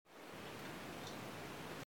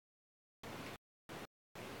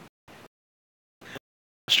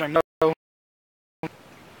string.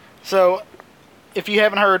 So, if you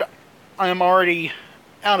haven't heard, I am already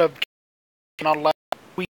out of not allowed.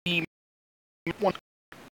 We want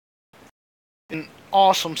an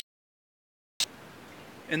awesome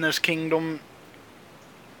in this kingdom.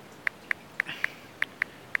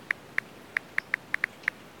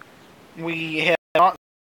 We have not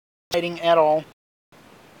fighting at all.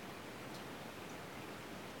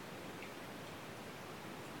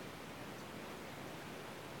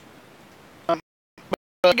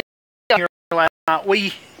 But here last night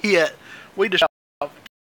we just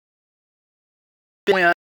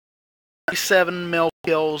went 7 mil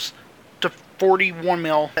kills to 41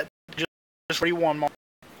 mil, just 41 mil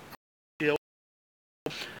kill.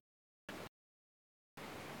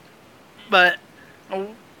 But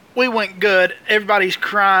we went good. Everybody's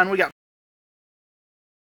crying. We got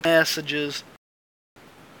messages.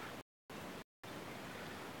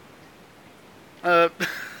 I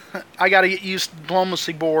gotta get used to the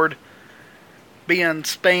diplomacy board being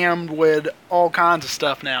spammed with all kinds of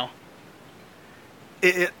stuff now.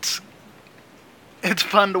 It's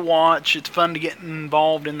fun to watch. It's fun to get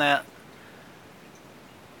involved in that.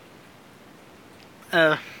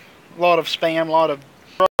 A lot of spam, a lot of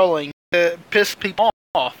trolling. Piss people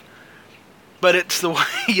off. But it's the way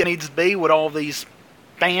it needs to be with all these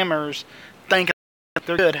spammers thinking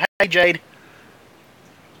they're good. Hey, Jade.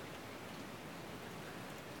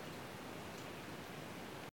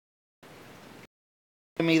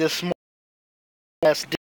 Me this morning,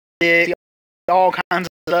 all kinds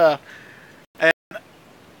of stuff. And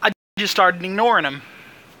I just started ignoring him.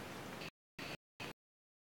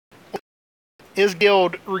 His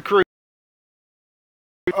guild recruit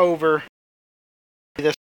over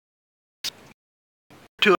this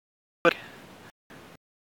to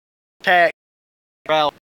attack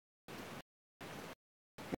rally.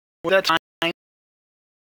 That time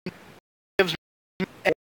gives me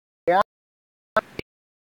a warm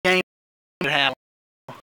game to have.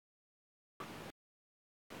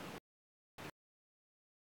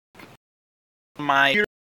 My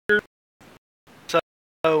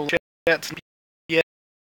so that's yeah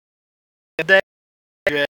that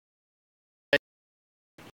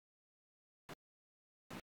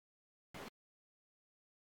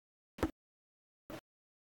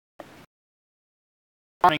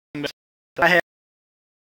I had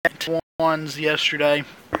ones yesterday.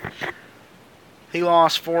 He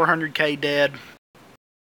lost 400k dead.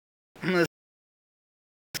 Let's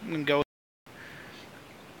go.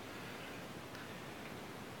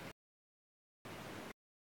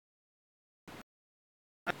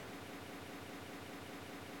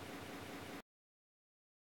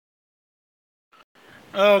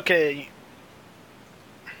 Okay.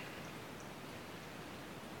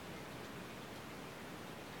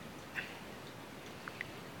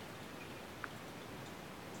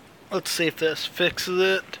 Let's see if this fixes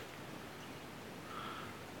it.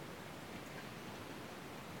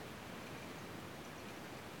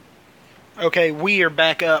 Okay, we are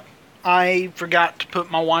back up. I forgot to put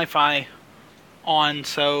my Wi-Fi on,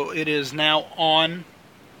 so it is now on.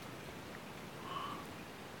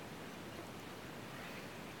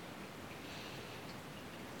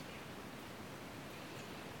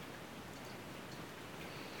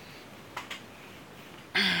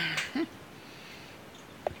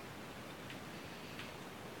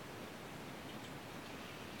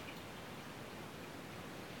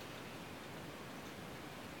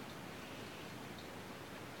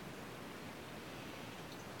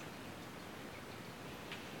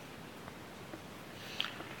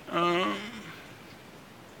 Um,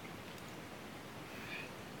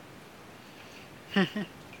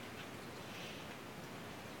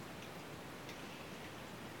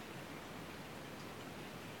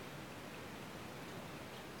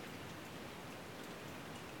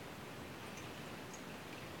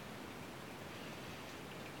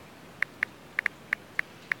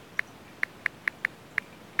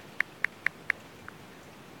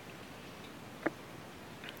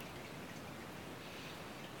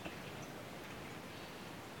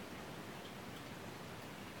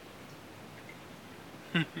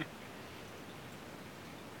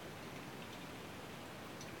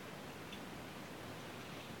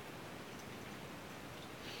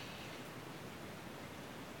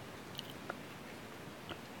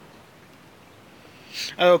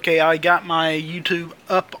 okay, I got my YouTube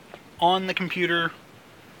up on the computer,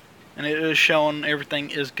 and it is showing everything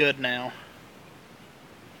is good now.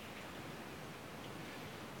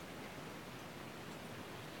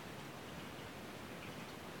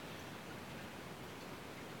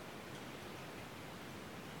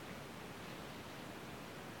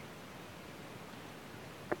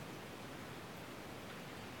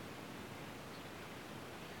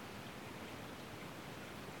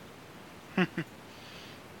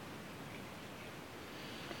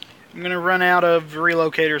 I'm gonna run out of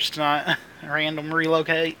relocators tonight. Random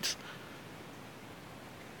relocates.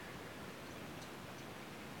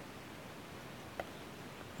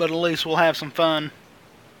 But at least we'll have some fun.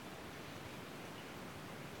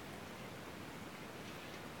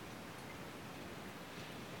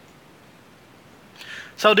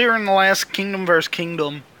 So during the last Kingdom vs.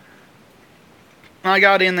 Kingdom, I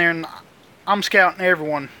got in there and I'm scouting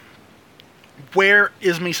everyone. Where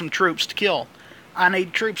is me some troops to kill? I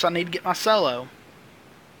need troops. I need to get my solo.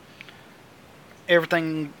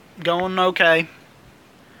 Everything going okay.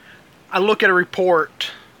 I look at a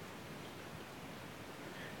report,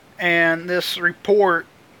 and this report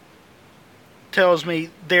tells me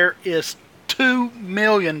there is 2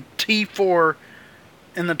 million T4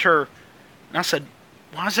 in the turf. And I said,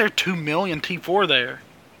 why is there 2 million T4 there?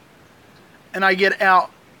 And I get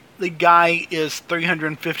out, the guy is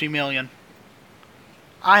 350 million.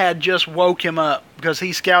 I had just woke him up because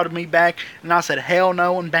he scouted me back, and I said, hell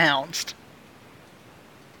no, and bounced.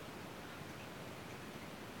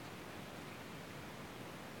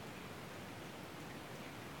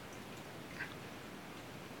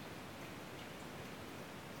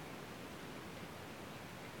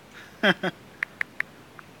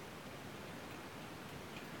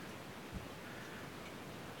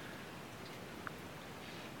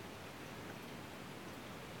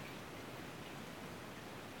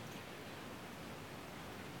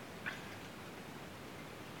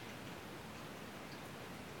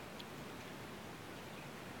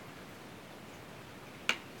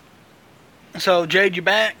 So, Jade, you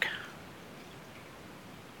back?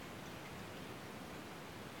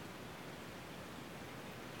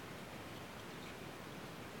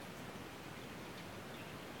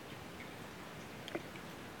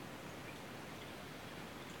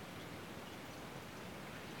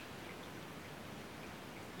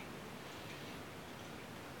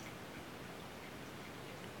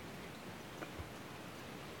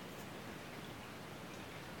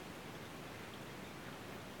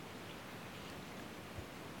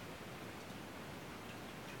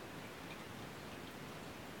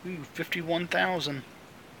 Ooh, 51,000.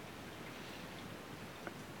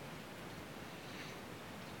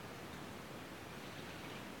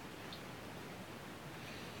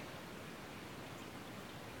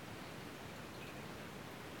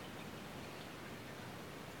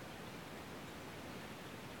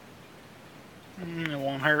 It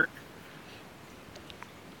won't hurt.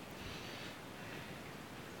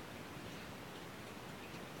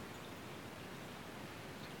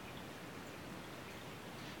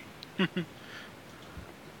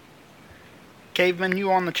 Caveman,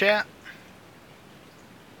 you on the chat?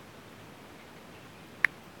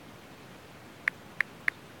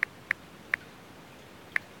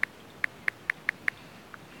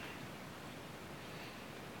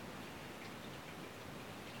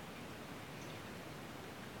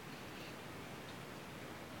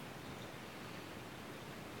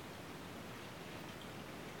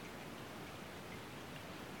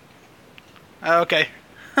 Okay.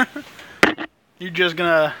 You're just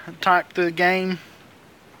gonna type through the game?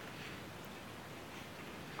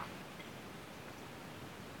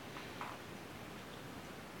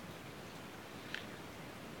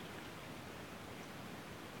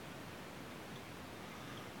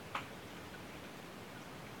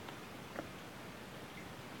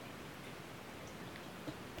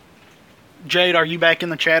 Jade, are you back in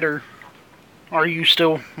the chat, or are you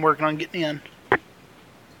still working on getting in?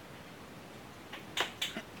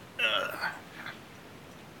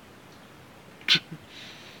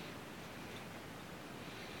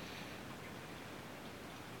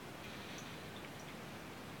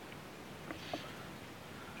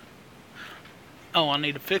 Oh, I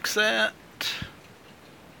need to fix that.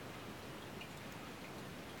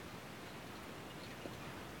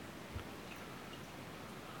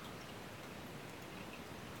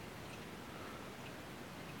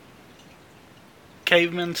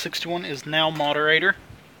 Caveman 61 is now moderator.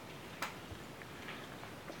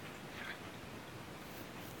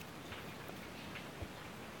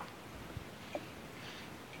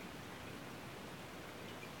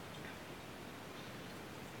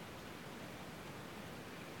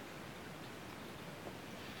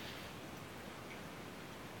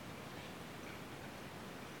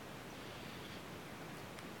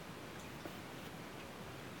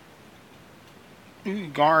 Ooh,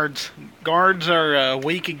 guards. Guards are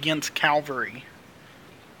weak against cavalry.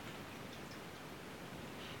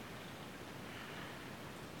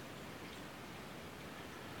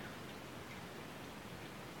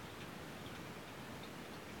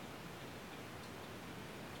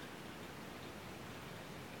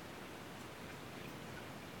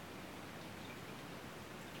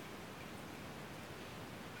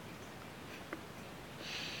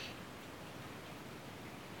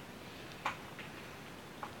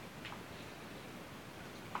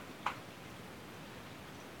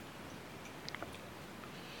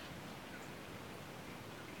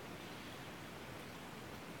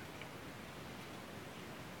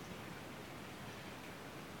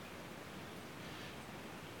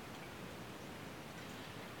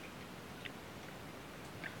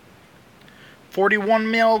 41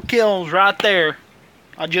 mil kills right there.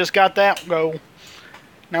 I just got that goal.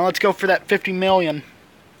 Now let's go for that 50 million.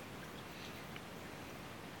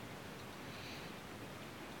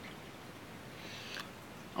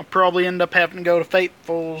 I'll probably end up having to go to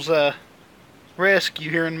Fateful's rescue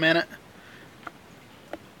here in a minute.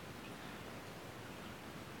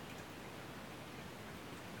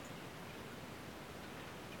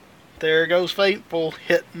 There goes Fateful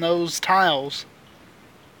hitting those tiles.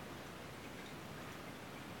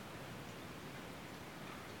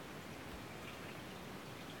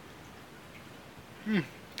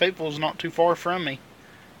 Fateful's not too far from me.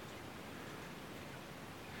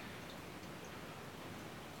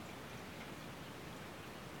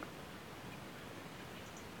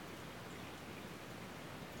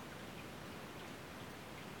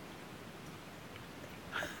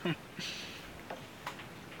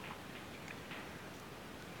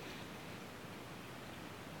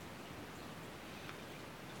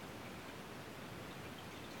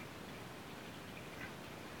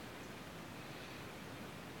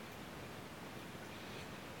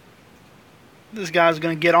 This guy's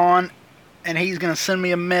going to get on, and he's going to send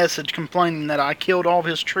me a message complaining that I killed all of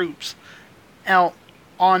his troops out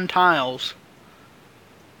on tiles.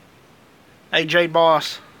 Hey, J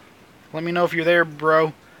Boss, let me know if you're there,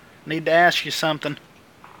 bro. Need to ask you something.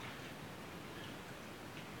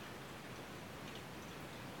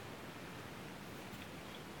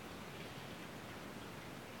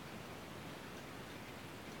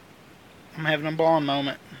 I'm having a blonde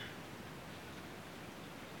moment.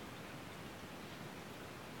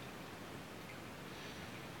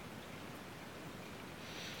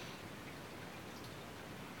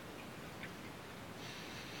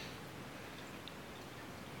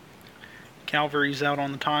 Cavalry's out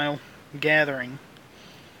on the tile, gathering.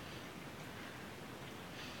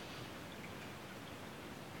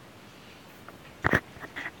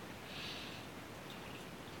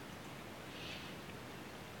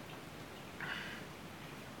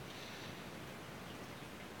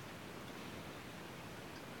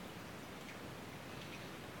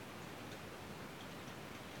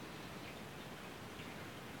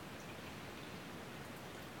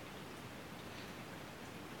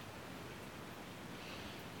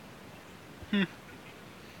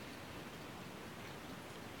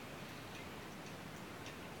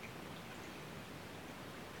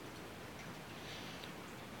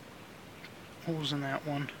 What was in that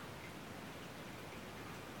one?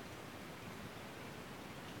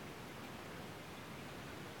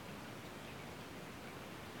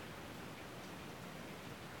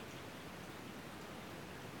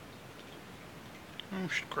 Oh,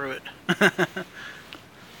 screw it.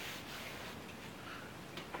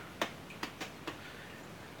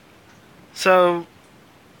 So,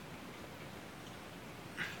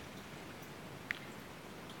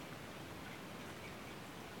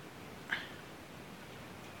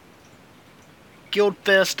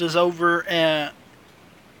 Guildfest is over at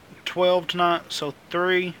 12 tonight, so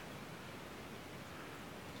 3.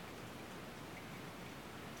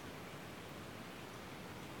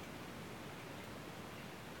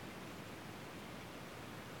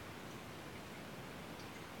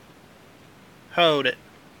 Hold it.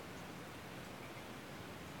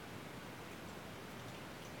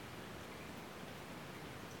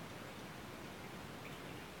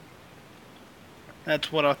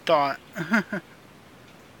 That's what I thought.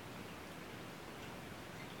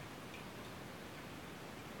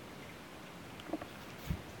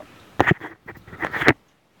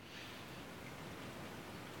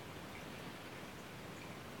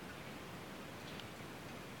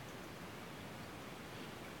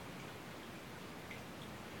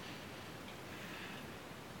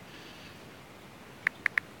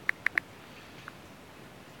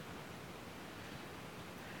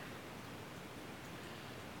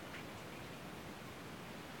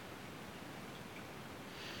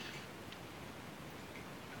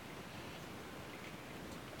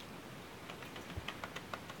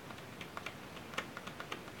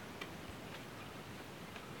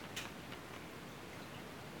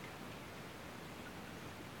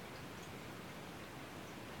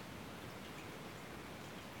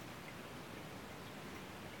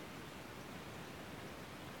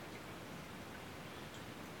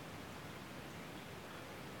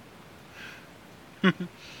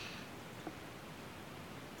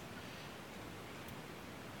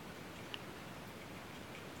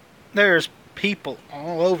 There's people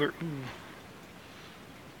all over. Ooh.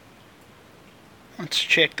 Let's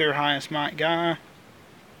check their highest might guy.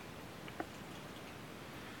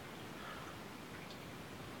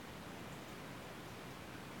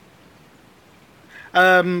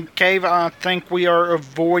 Cave, I think we are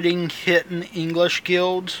avoiding hitting English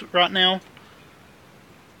guilds right now.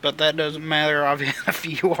 But that doesn't matter, I've hit a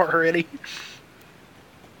few already.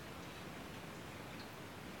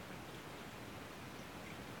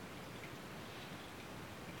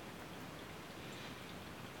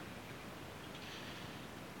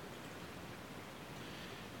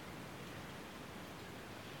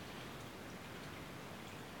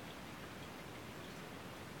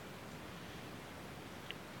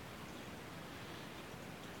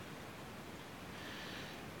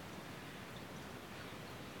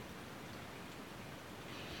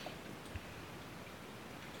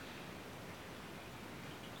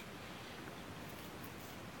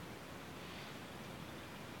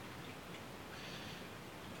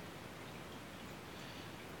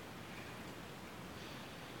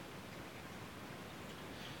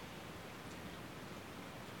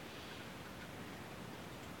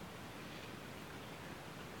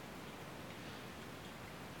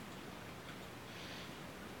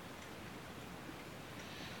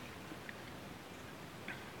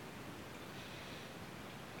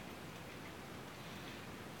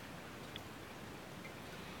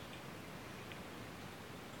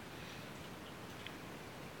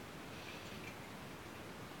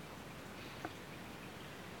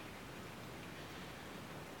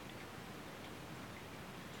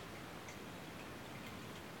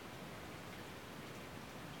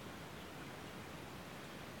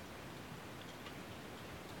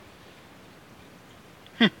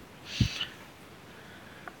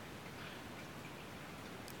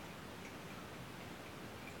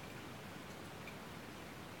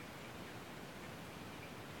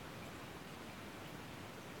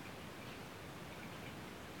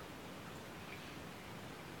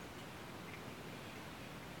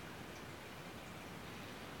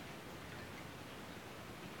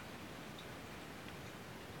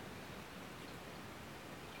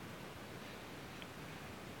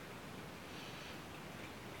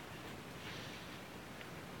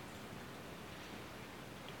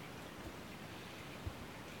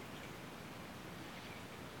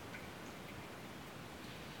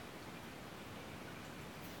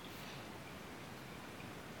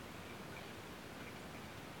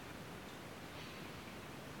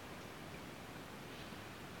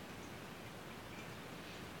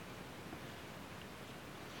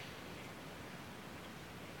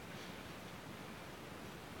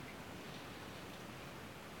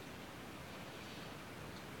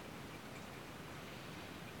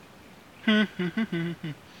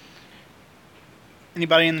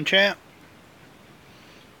 Anybody in the chat?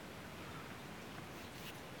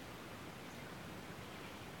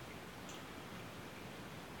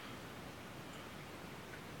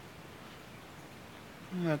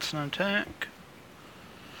 That's an attack.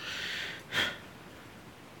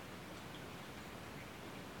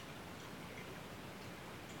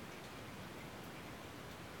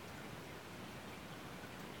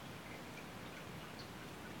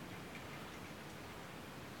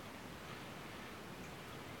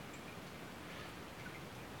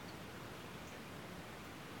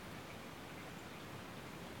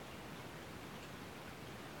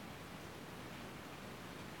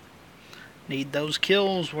 Need those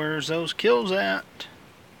kills. Where's those kills at?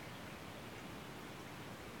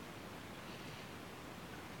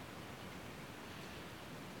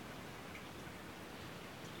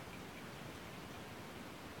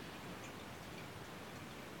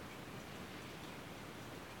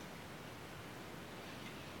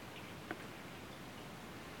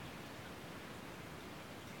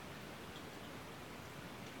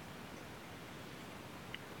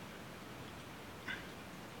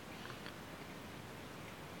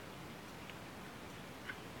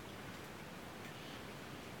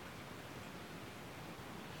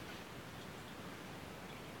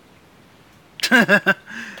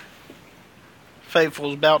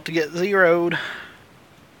 Faithful's about to get zeroed.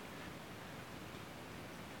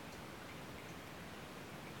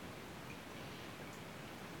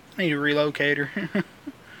 Need a relocator.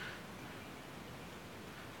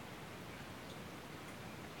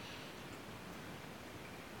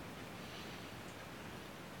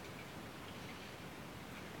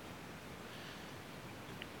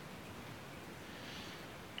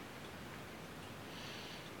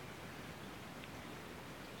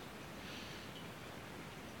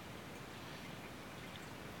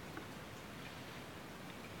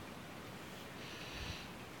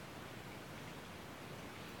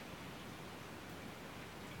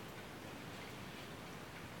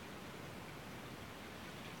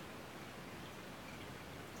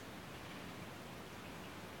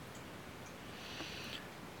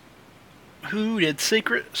 Who did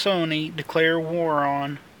Secret Sony declare war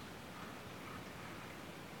on?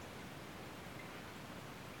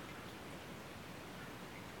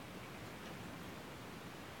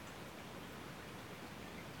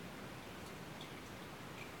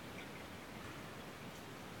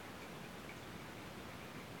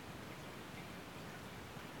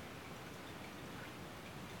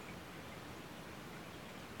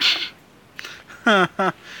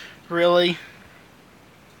 Really?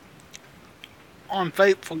 On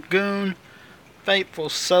Faithful Goon?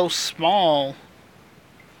 Faithful's so small.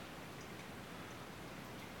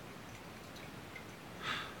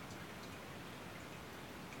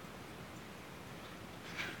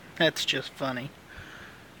 That's just funny.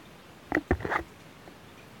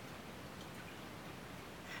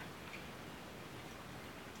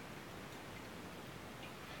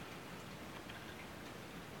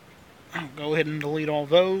 I'll go ahead and delete all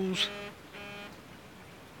those.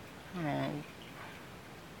 I don't know.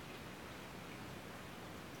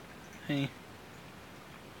 Hey.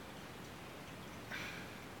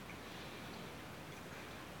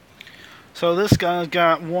 So this guy's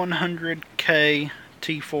got 100k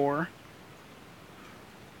T4.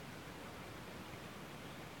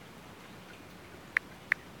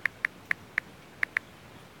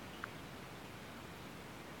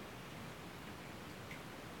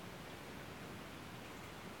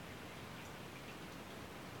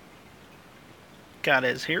 Got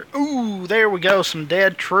his here. Ooh, there we go. Some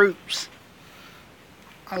dead troops.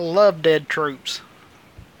 I love dead troops.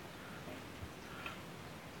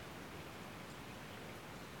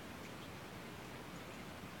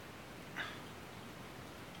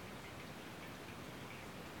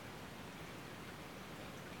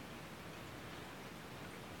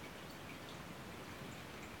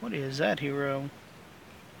 What is that hero?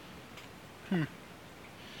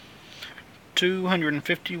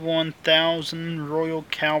 251,000 Royal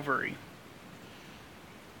Cavalry.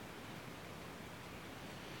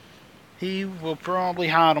 He will probably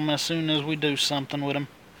hide them as soon as we do something with him.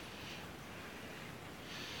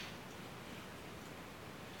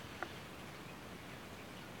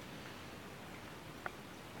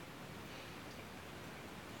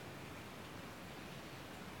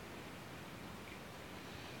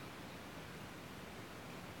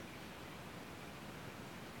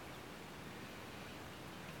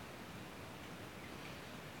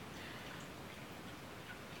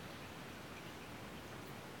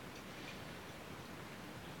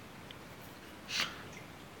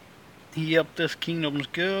 Yep, this kingdom's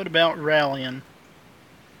good about rallying.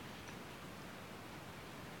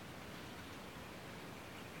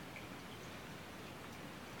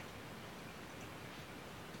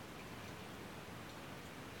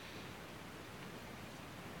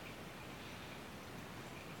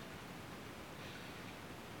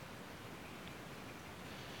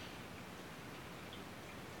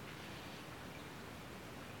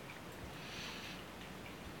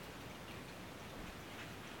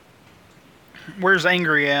 Where's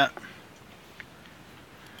Angry at?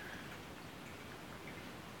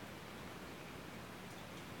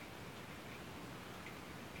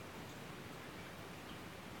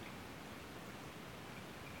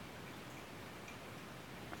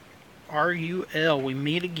 RUL, we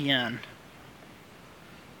meet again.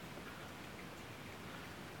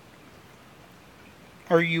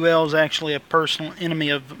 RUL is actually a personal enemy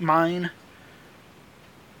of mine.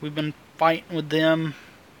 We've been fighting with them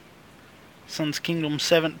since Kingdom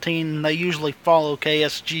 17. They usually follow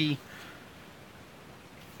KSG,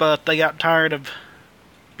 but they got tired of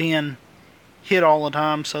being hit all the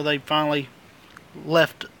time, so they finally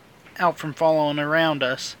left out from following around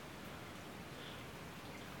us.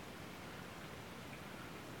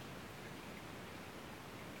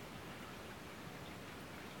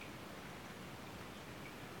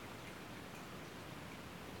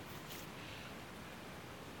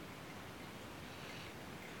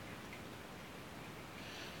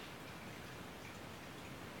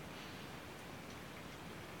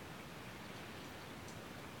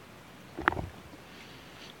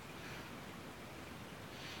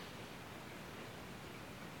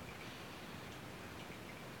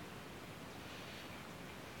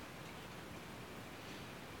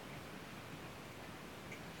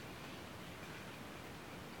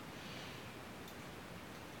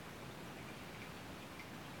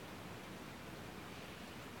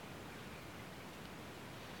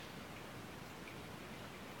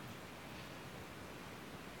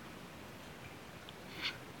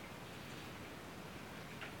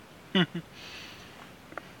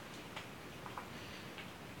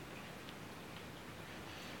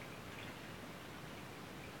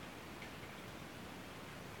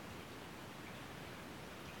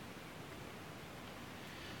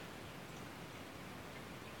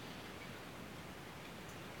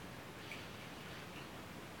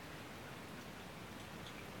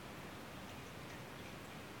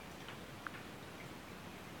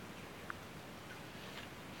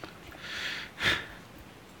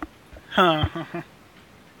 Huh.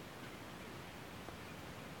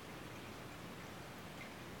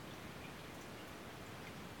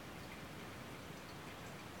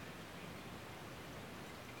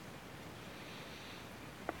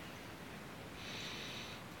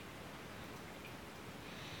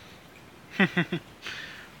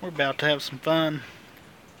 We're about to have some fun.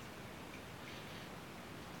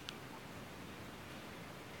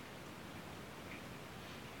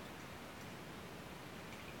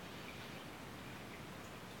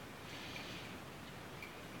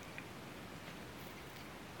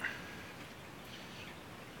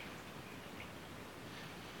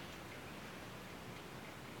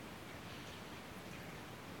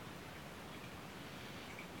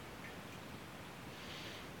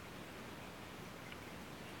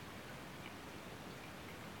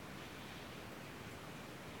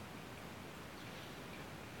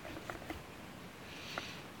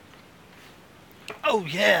 Oh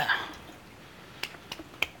yeah.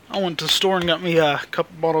 I went to the store and got me a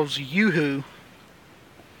couple bottles of Yoo-Hoo.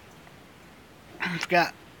 I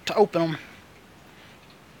forgot to open them.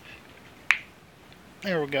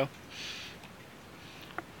 There we go.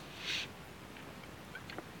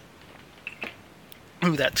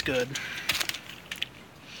 Ooh, that's good.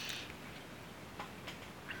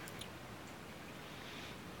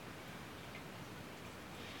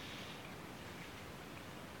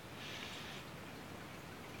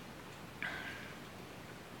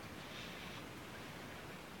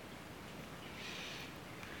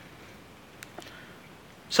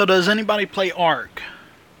 So does anybody play Ark?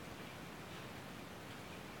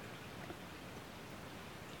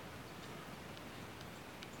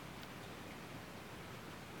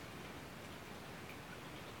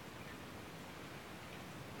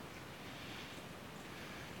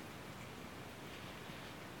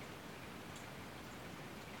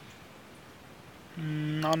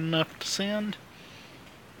 Not enough to send.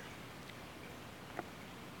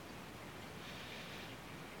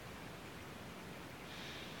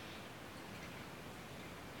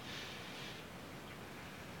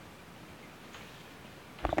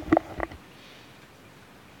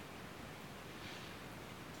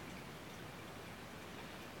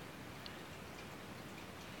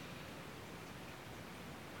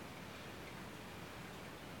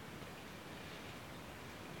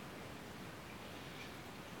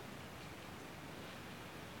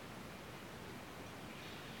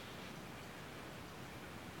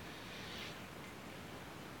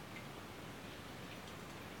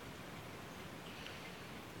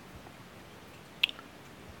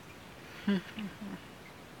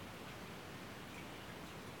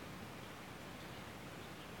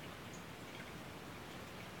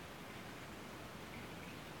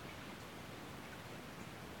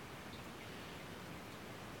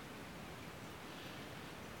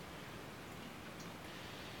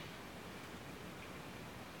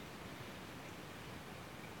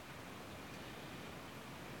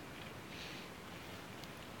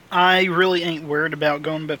 I really ain't worried about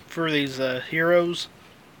going back for these heroes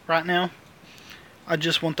right now. I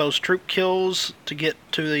just want those troop kills to get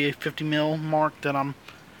to the 50 mil mark that I'm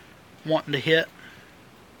wanting to hit.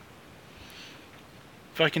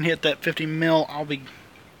 If I can hit that 50 mil, I'll be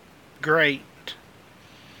great.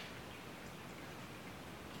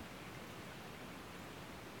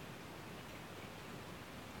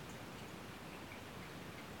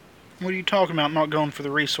 What are you talking about not going for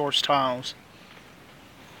the resource tiles?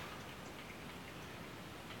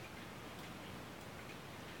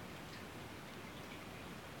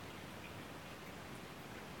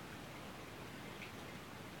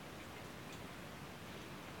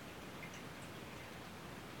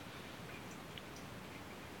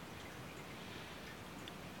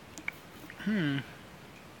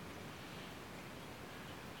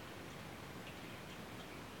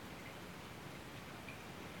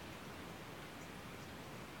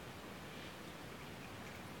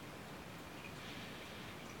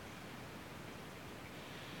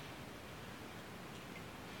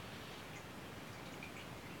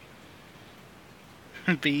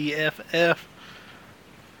 BFF.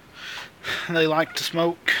 They like to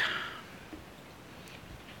smoke.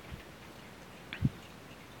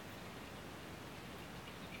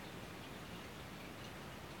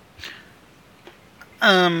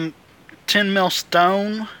 Um, 10 mil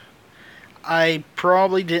stone. I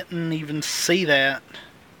probably didn't even see that.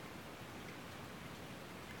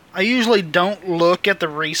 I usually don't look at the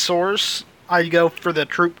resource. I go for the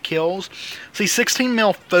troop kills. See, 16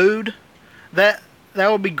 mil food. That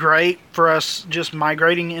would be great for us just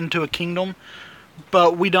migrating into a kingdom,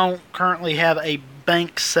 but we don't currently have a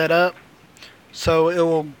bank set up, so it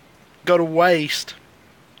will go to waste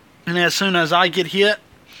And as soon as I get hit,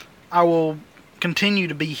 I will continue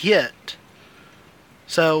to be hit.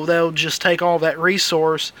 So they'll just take all that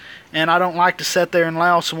resource, and I don't like to sit there and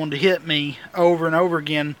allow someone to hit me over and over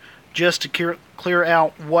again just to clear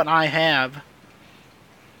out what I have.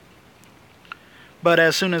 But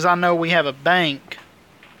as soon as I know we have a bank,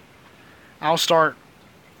 I'll start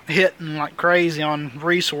hitting like crazy on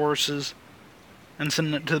resources and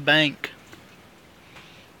sending it to the bank.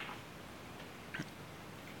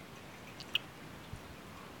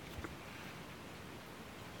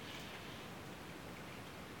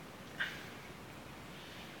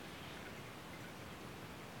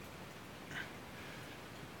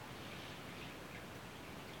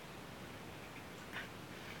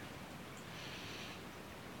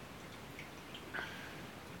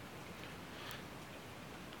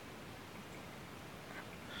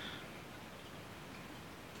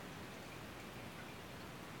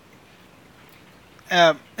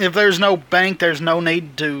 If there's no bank, there's no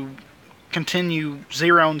need to continue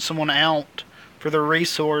zeroing someone out for the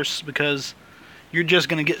resource, because you're just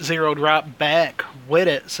going to get zeroed right back with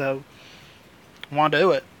it, so why do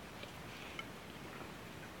it?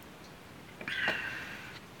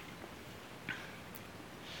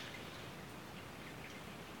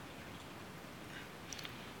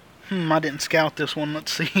 I didn't scout this one.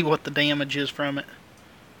 Let's see what the damage is from it.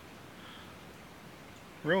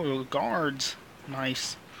 Royal Guards.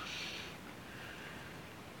 Nice.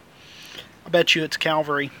 I bet you it's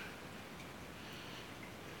cavalry.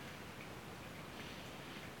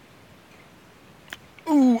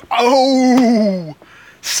 Ooh, oh!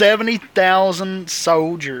 70,000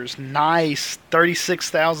 soldiers. Nice.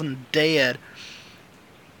 36,000 dead.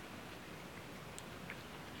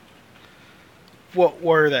 What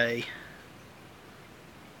were they?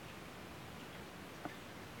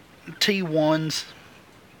 T1s.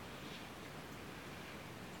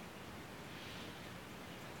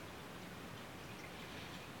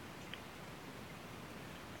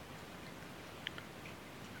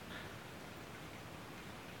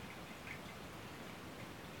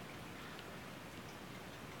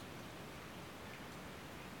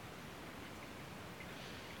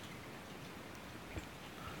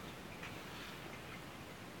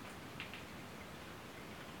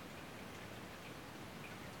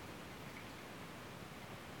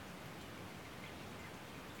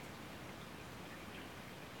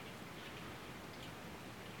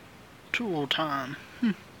 Tool time.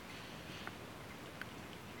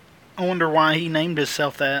 I wonder why he named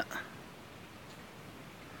himself that.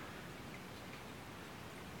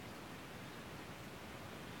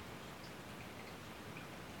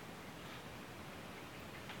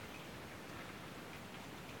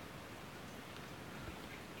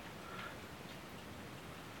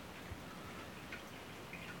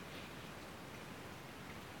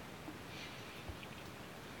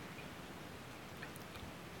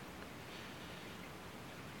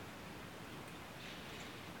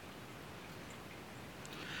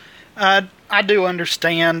 I do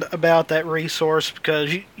understand about that resource,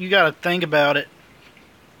 because you got to think about it.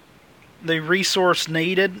 The resource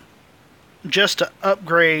needed just to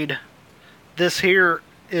upgrade this here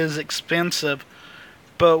is expensive,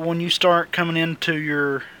 but when you start coming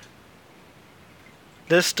into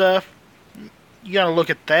this stuff, you got to look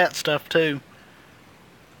at that stuff too.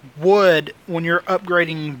 Wood, when you're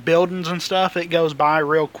upgrading buildings and stuff, it goes by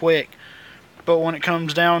real quick. But when it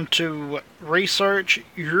comes down to research,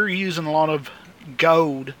 you're using a lot of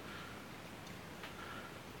gold.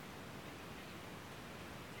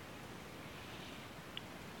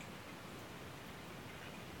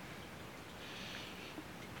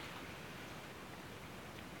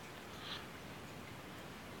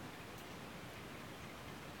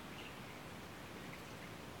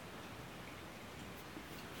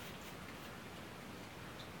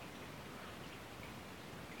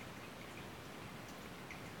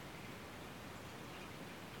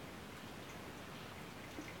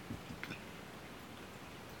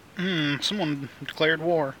 Someone declared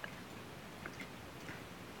war.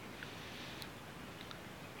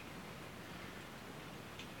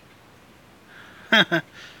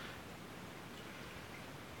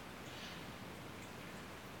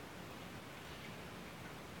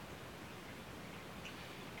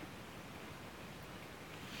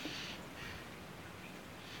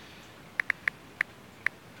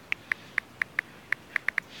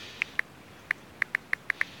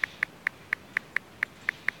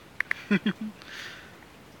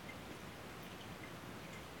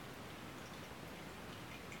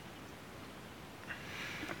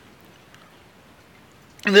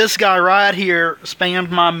 This guy right here spammed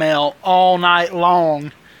my mail all night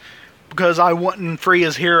long because I wasn't free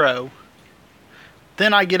as hero.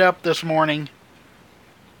 Then I get up this morning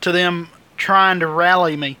to them trying to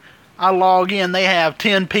rally me. I log in, they have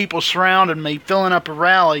 10 people surrounding me, filling up a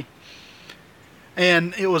rally.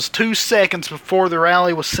 And it was 2 seconds before the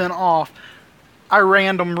rally was sent off. I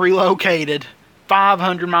random relocated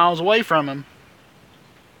 500 miles away from them.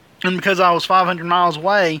 And because I was 500 miles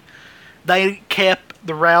away, they kept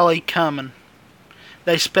the rally coming.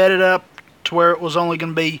 They sped it up to where it was only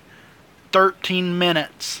going to be 13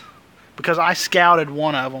 minutes. Because I scouted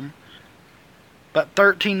one of them. But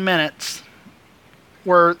 13 minutes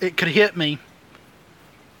where it could hit me.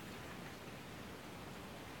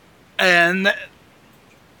 And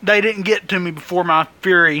they didn't get to me before my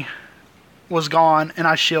fury was gone and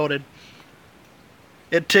I shielded.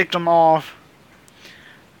 It ticked them off.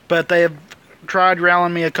 But they have tried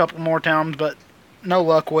rallying me a couple more times, but no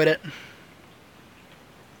luck with it.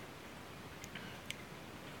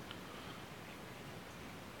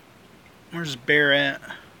 Where's Bear at?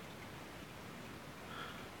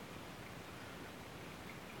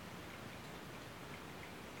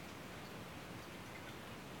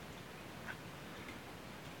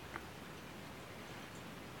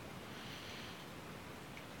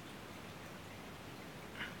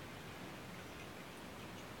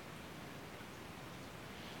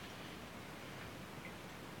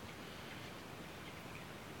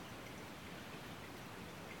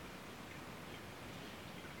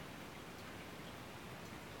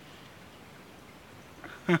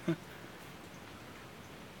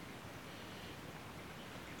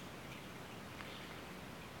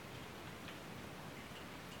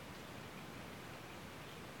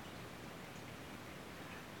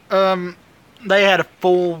 They had a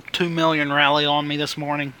full 2 million rally on me this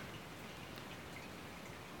morning.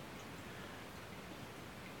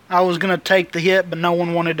 I was going to take the hit, but no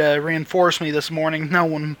one wanted to reinforce me this morning. No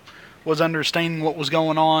one was understanding what was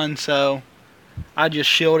going on, so I just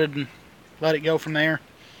shielded and let it go from there.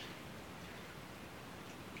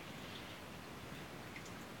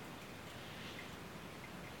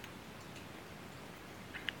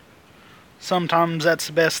 Sometimes that's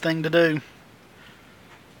the best thing to do.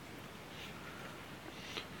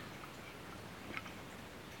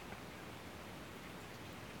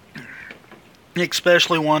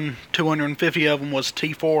 Especially when 250 of them was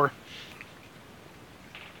T4.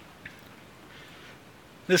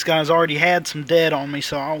 This guy's already had some dead on me,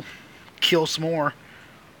 so I'll kill some more.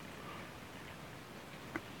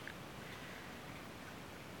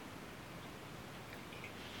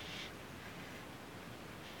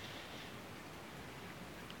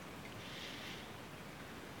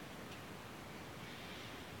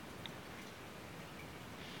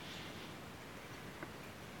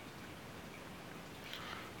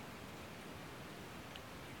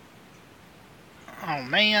 Oh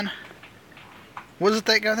man. Was it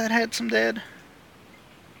that guy that had some dead?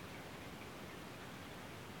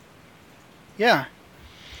 Yeah.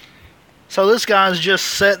 So this guy's just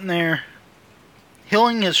sitting there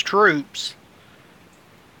healing his troops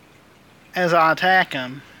as I attack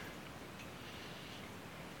him.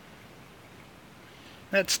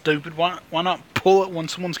 That's stupid. Why not pull it when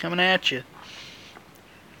someone's coming at you?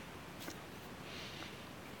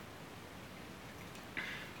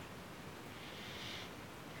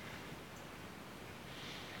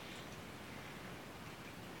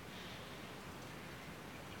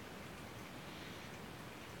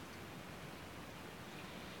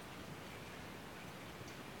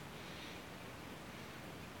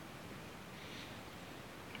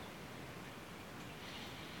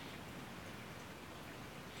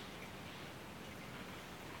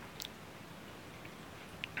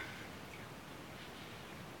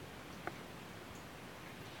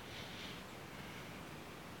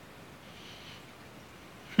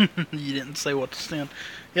 You didn't say what to send.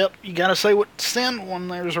 Yep, you gotta say what to send when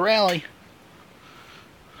there's a rally.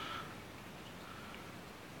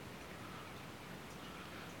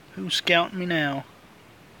 Who's scouting me now?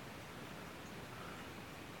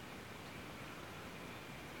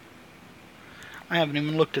 I haven't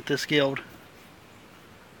even looked at this guild.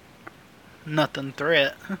 Nothing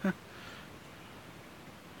threat.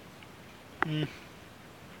 Hmm.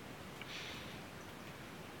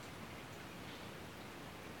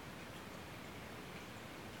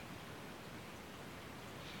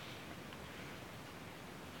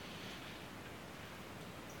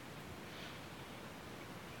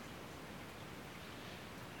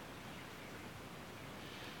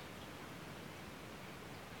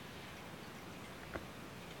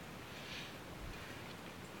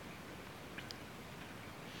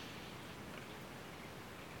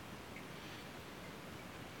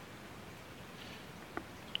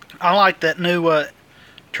 I like that new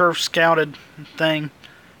turf scouted thing.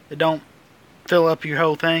 It don't fill up your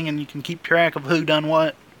whole thing, and you can keep track of who done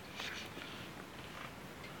what.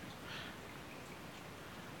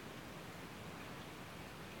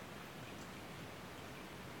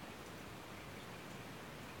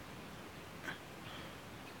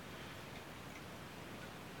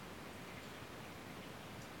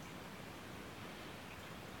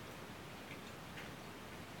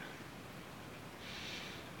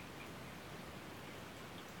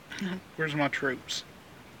 Where's my troops?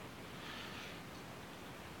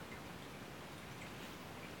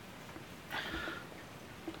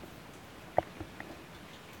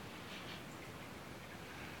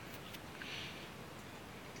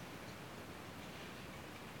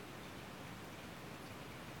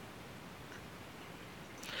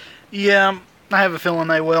 Yeah, I have a feeling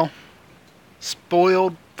they will.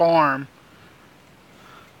 Spoiled farm.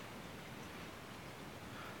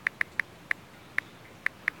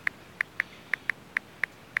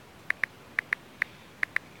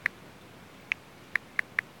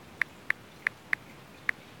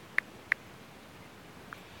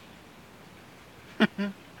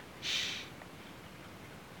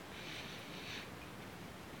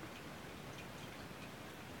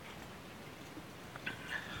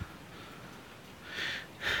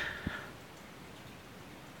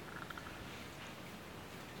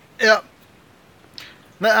 Yep.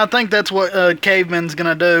 I think that's what Caveman's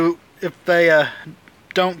gonna do if they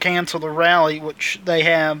don't cancel the rally, which they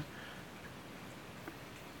have.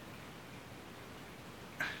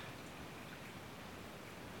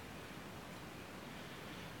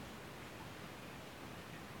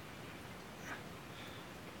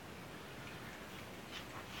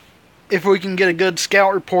 If we can get a good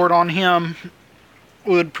scout report on him,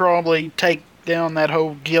 would probably take down that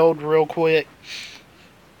whole guild real quick.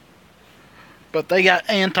 But they got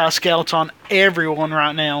anti-scouts on everyone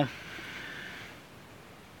right now.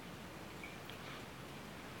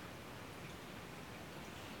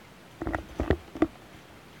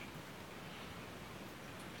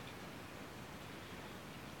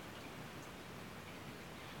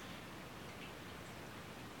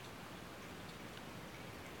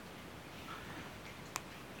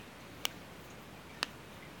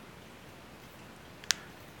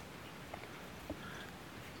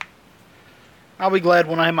 I'll be glad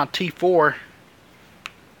when I have my T4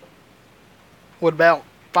 with about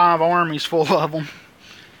 5 armies full of them.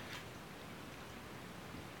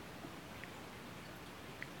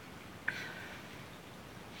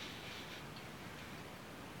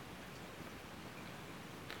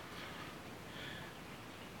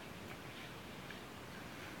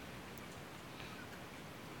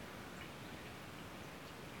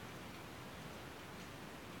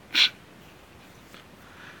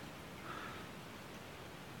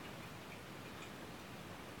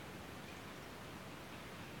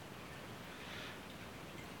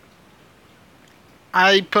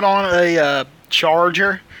 I put on a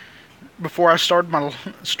charger before I started my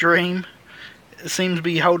stream. It seems to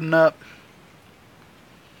be holding up.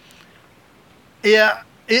 Yeah,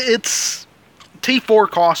 it's T4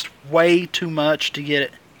 cost way too much to get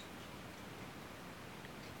it.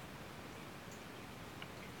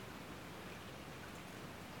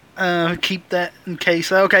 Keep that in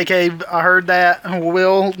case. Okay, Cave, I heard that.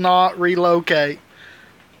 Will not relocate.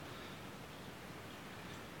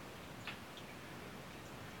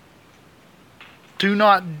 Do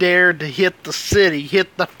not dare to hit the city,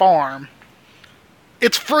 hit the farm.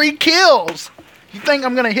 It's free kills. You think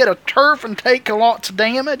I'm going to hit a turf and take lots of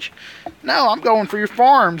damage? No, I'm going for your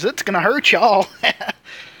farms. It's going to hurt y'all.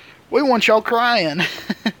 We want y'all crying.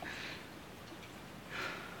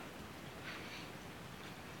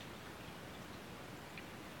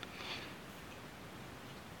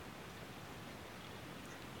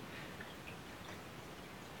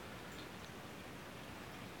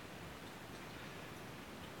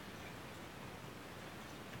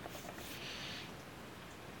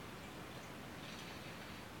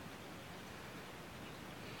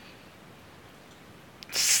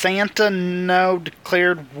 Santa no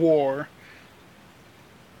declared war.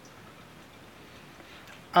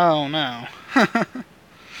 Oh no.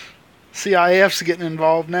 CIF's getting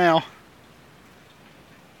involved now.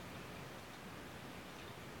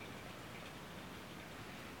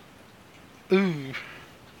 Ooh.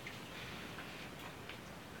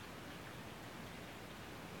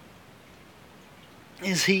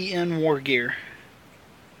 Is he in war gear?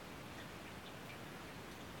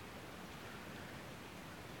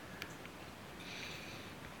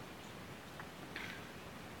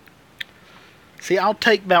 See, I'll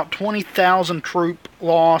take about 20,000 troop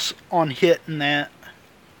loss on hitting that.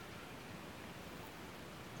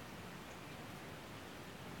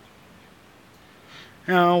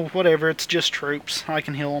 Oh, whatever. It's just troops. I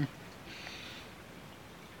can heal them.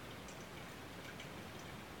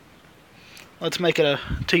 Let's make it a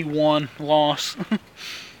T1 loss.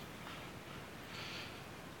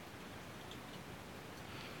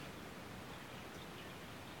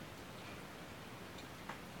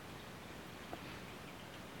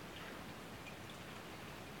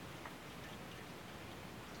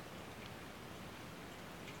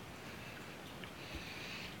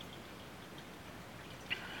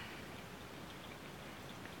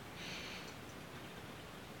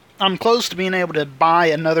 I'm close to being able to buy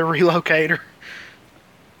another relocator.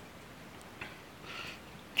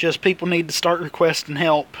 Just people need to start requesting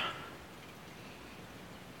help.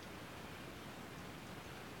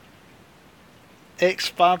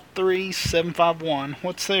 X53751.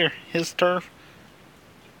 What's there? His turf?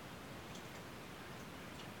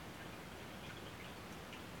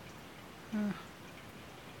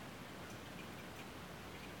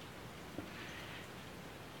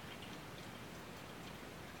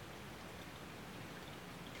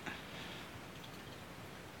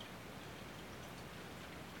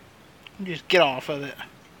 Just get off of it.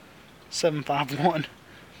 751.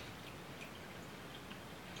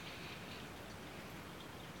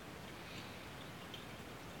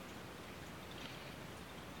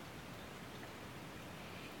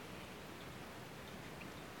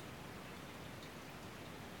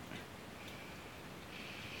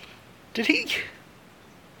 Did he?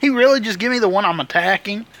 He really just give me the one I'm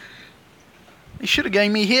attacking? He should have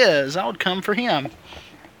gave me his. I would come for him.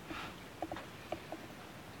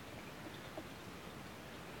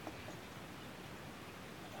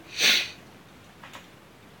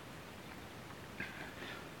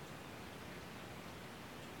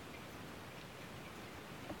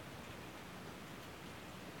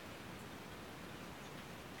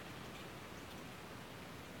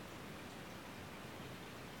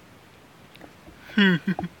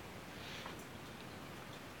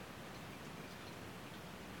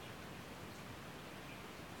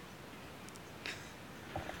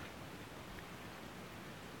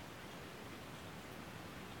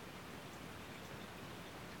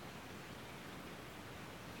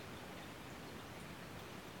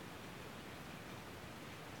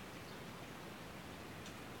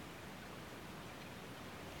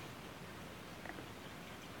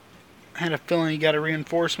 I had a feeling he got a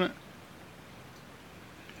reinforcement.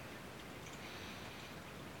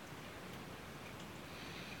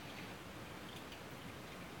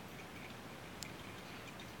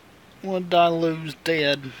 What did I lose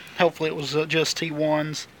dead? Hopefully it was just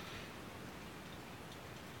T1s.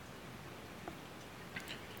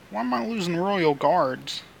 Why am I losing Royal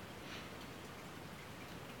Guards?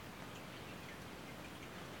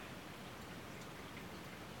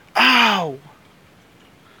 Ow!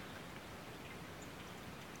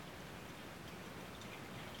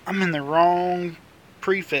 I'm in the wrong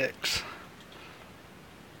prefix.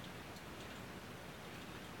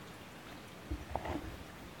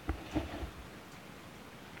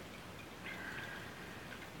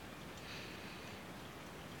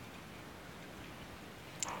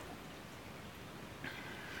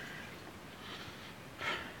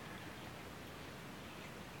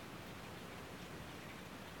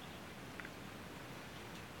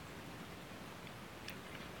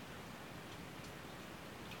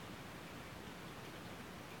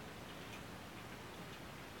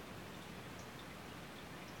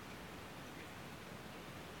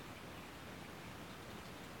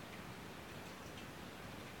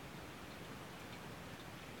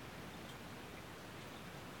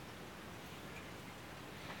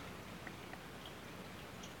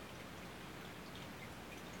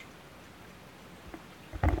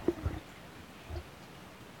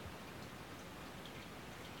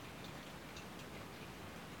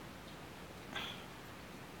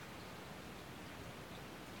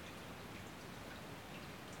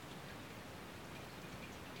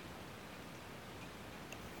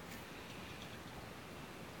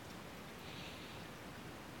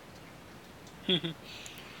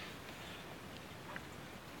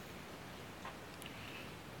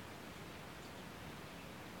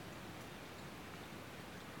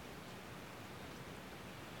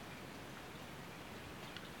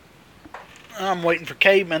 I'm waiting for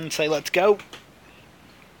Caveman to say, let's go.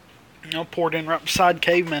 I'll port in right beside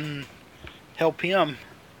Caveman and help him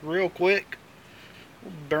real quick.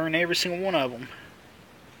 We'll burn every single one of them.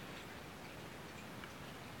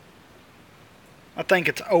 I think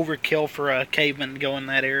it's overkill for a Caveman to go in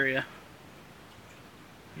that area.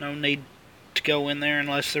 No need to go in there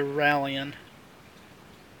unless they're rallying.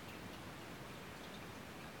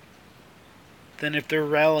 then if they're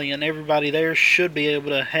rallying, everybody there should be able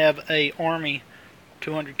to have a army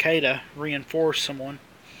 200k to reinforce someone.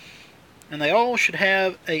 And they all should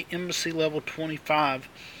have a embassy level 25,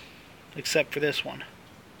 except for this one.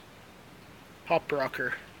 Pop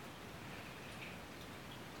Rocker.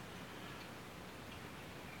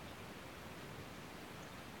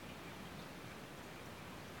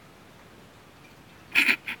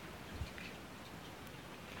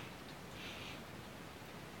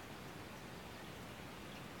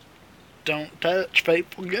 Don't touch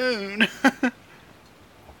Faithful Goon.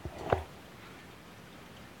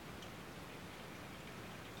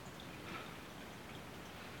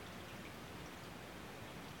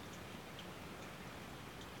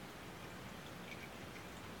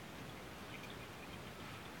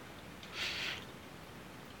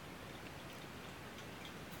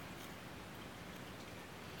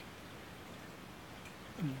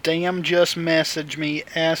 Damn just messaged me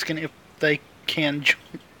asking if they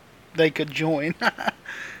could join.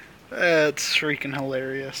 That's freaking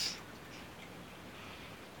hilarious.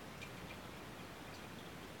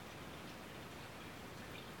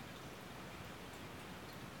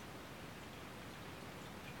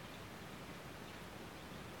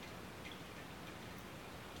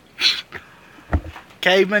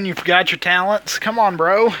 Caveman, you forgot your talents? Come on,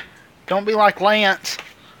 bro. Don't be like Lance.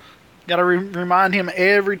 Gotta remind him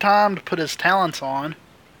every time to put his talents on.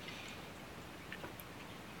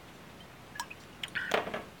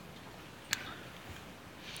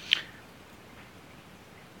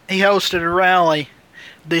 He hosted a rally,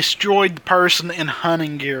 destroyed the person in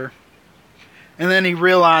hunting gear, and then he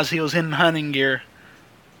realized he was in hunting gear.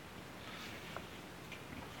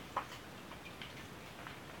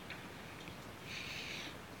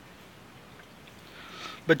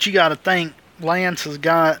 But you gotta think, Lance has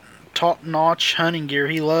got top-notch hunting gear.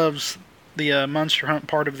 He loves the Monster Hunt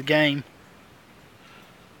part of the game.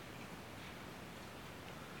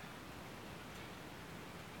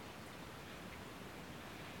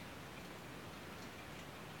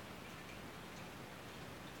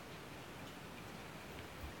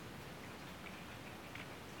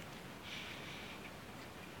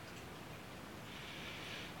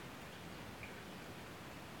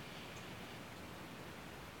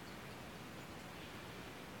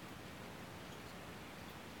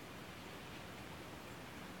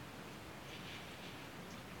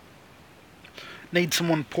 Need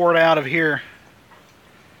someone poured out of here.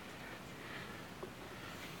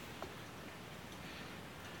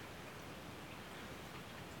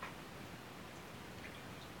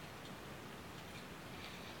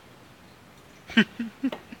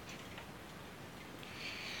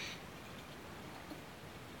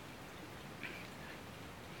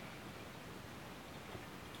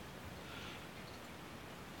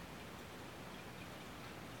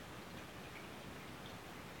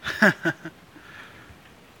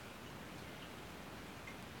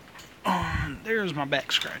 There's my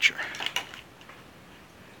back scratcher.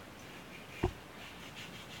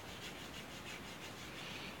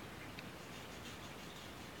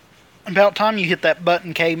 About time you hit that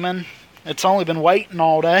button, Caveman. It's only been waiting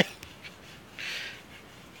all day.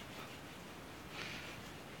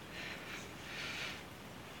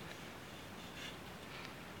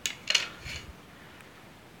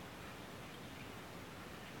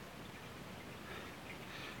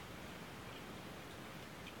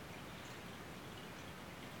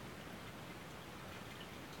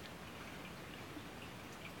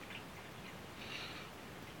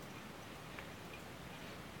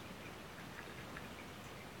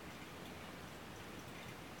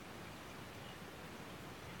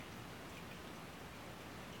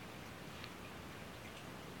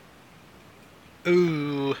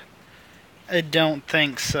 Ooh, I don't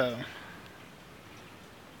think so.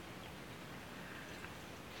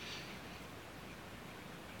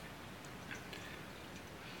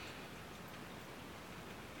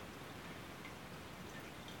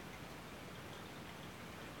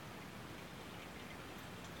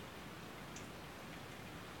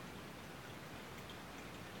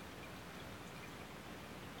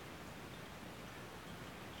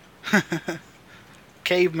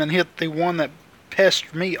 Caveman hit the one that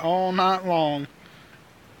pestered me all night long.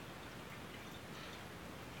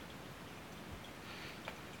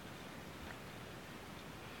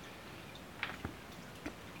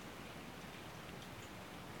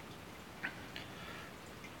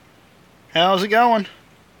 How's it going?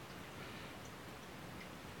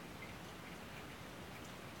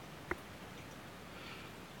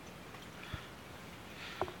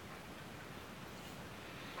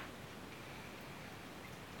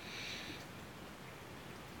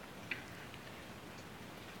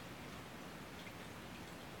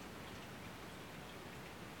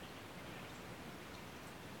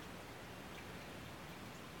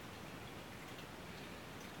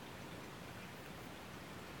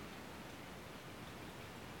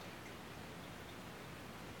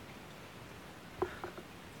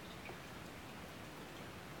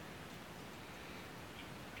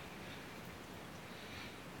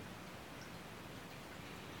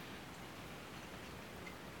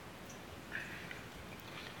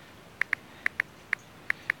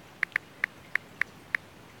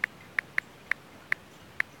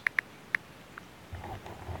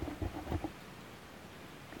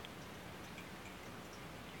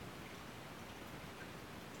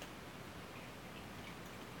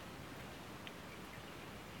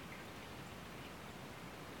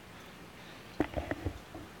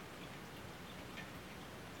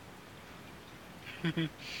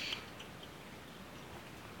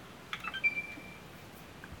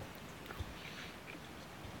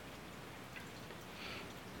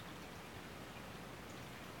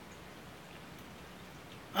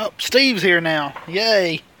 Oh, Steve's here now.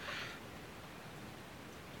 Yay.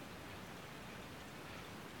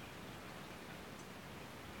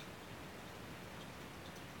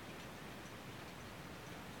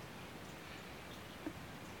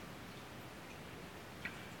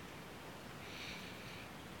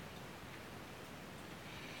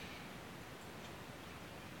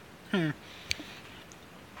 Hmm.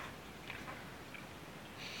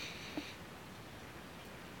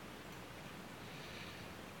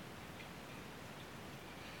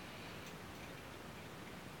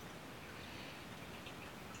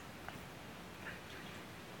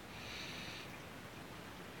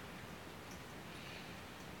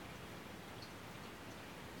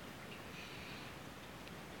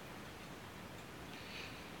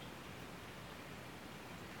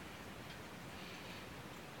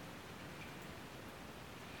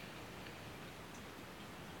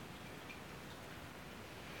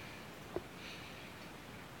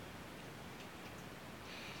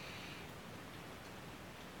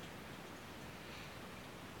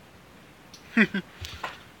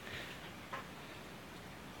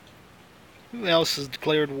 Who else has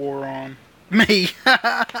declared war on? Me.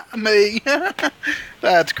 Me.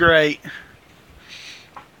 That's great.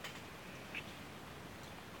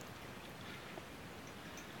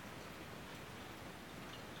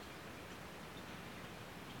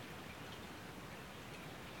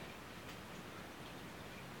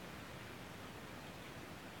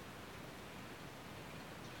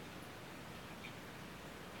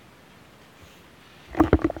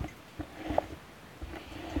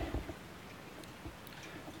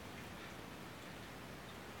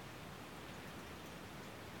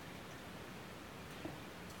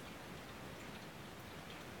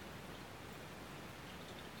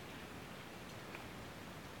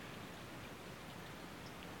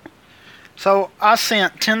 So I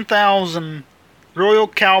sent 10,000 Royal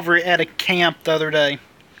Cavalry at a camp the other day.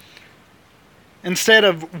 Instead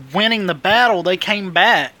of winning the battle, they came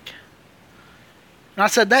back. And I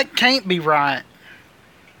said, that can't be right.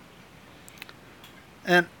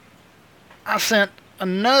 And I sent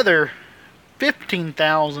another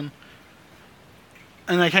 15,000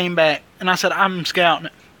 and they came back. And I said, I'm scouting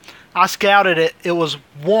it. I scouted it. It was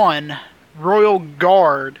one Royal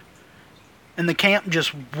Guard. And the camp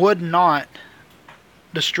just would not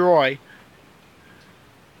destroy.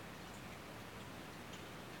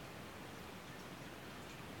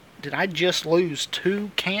 Did I just lose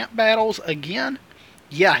 2 camp battles again?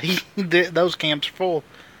 Yeah, those camps are full.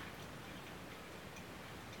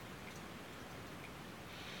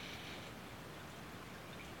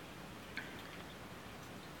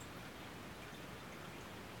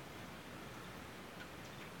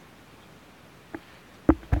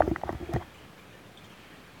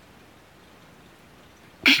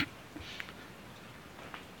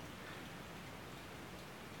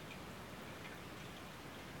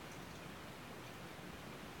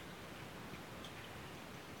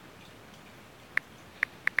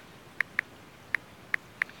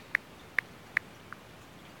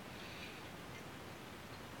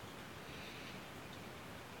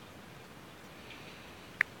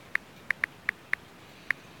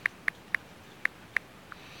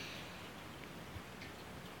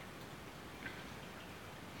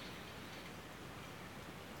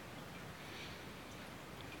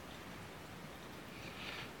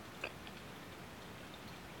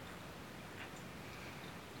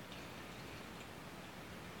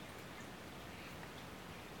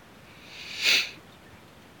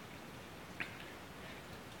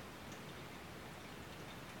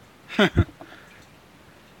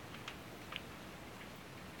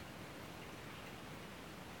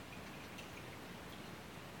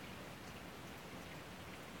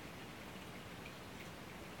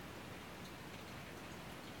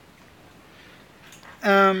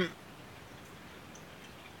 um,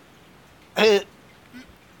 it,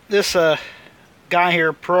 this guy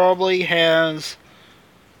here probably has.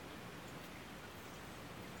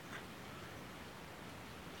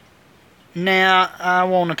 Nah, I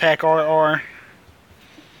won't attack RR.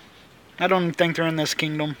 I don't even think they're in this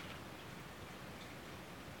kingdom.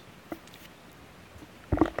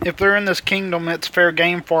 If they're in this kingdom, it's fair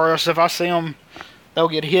game for us. If I see them, they'll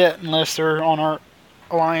get hit unless they're on our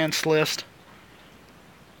alliance list.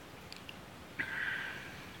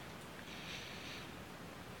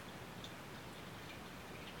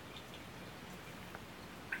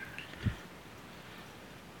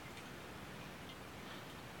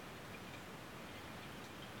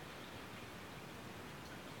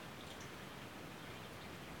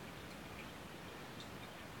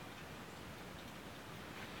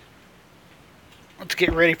 Let's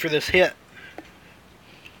get ready for this hit.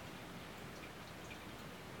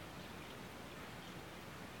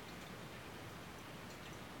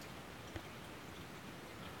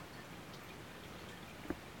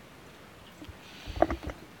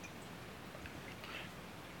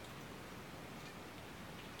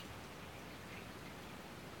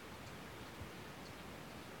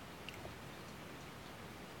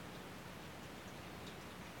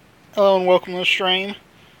 Hello and welcome to the stream.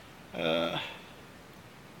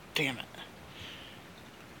 Damn it.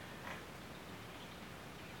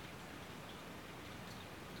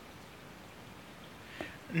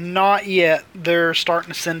 Not yet. They're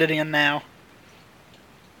starting to send it in now.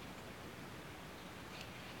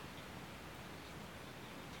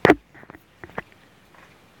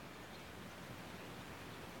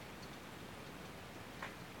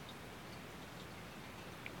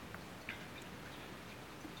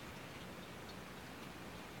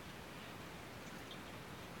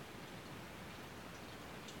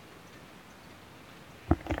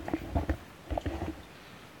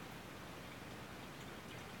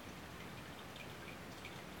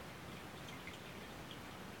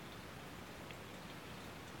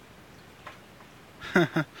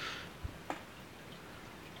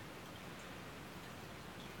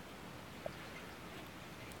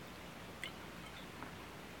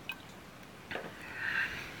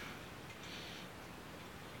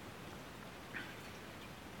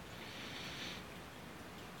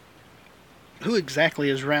 Who exactly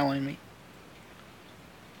is rallying me?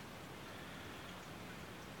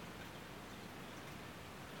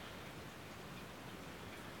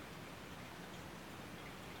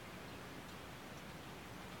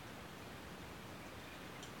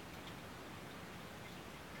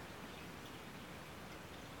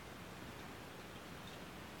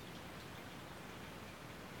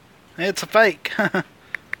 It's a fake.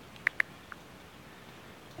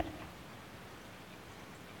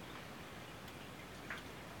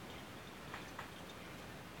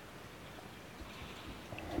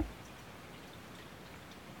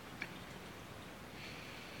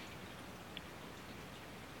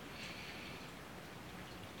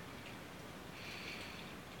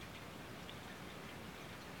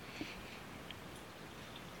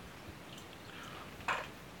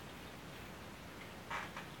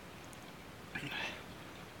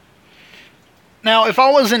 Now, if I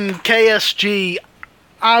was in KSG,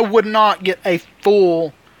 I would not get a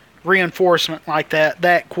full reinforcement like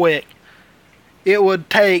that quick. It would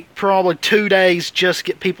take probably 2 days just to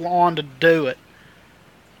get people on to do it.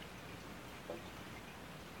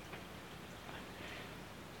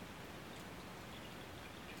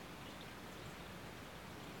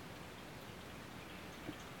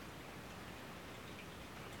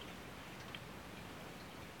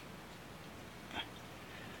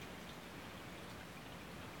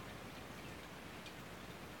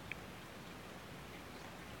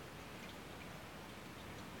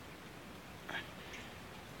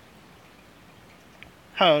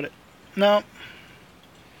 Hold it. No.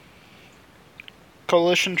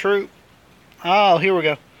 Coalition troop. Oh, here we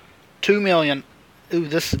go. 2 million. Ooh,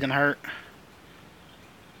 this is gonna hurt.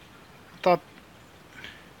 Thought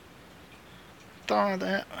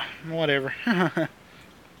that. Whatever.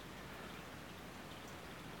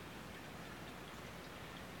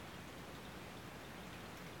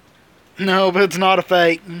 No, but it's not a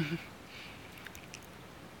fake.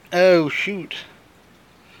 Oh, shoot.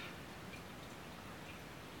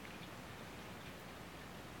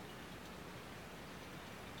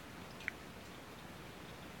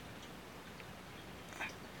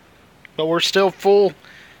 But we're still full.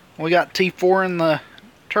 We got T4 in the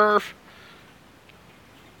turf.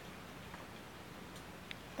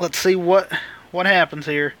 Let's see what happens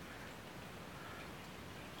here.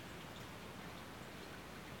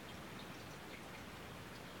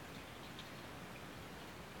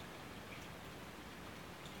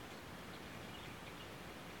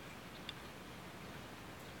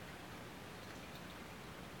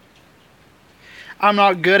 I'm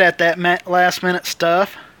not good at that last minute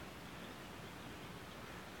stuff.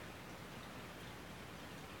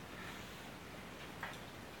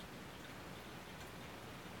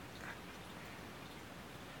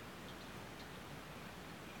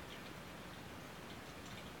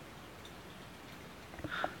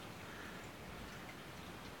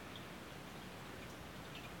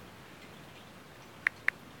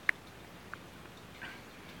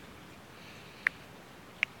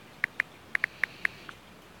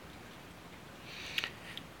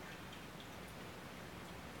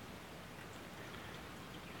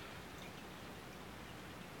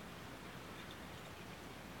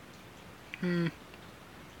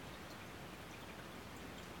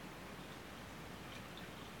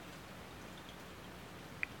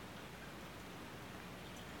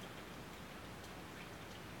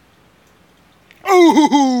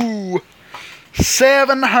 Ooh!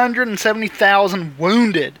 770,000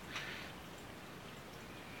 wounded.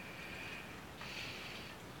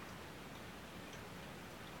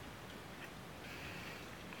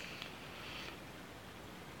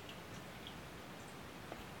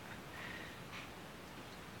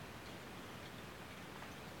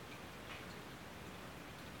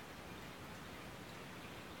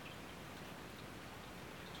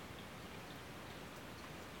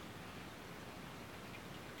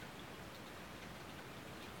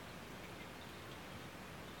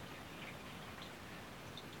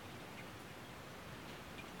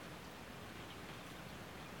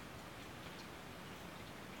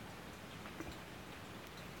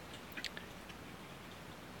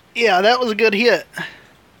 Yeah, that was a good hit.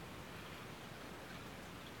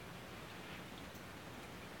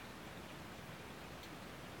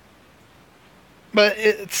 But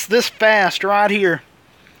it's this fast right here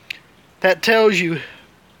that tells you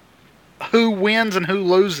who wins and who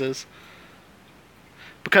loses.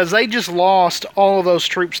 Because they just lost all of those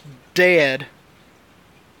troops dead.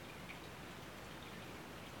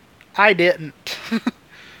 I didn't.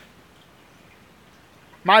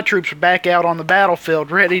 My troops are back out on the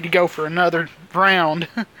battlefield ready to go for another round.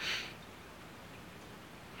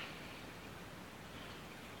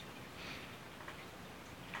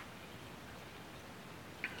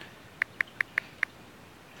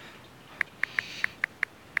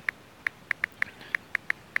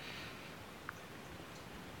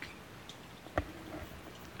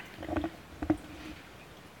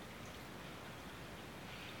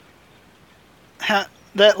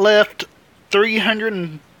 That left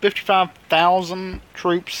 355,000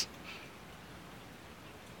 troops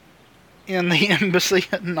in the embassy.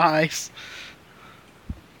 Nice.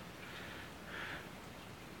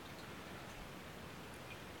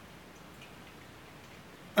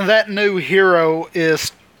 That new hero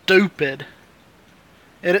is stupid.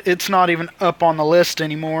 It's not even up on the list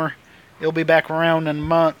anymore. It'll be back around in a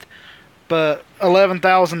month. But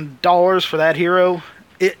 $11,000 for that hero,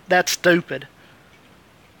 that's stupid.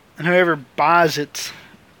 And whoever buys it,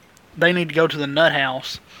 they need to go to the nut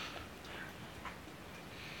house.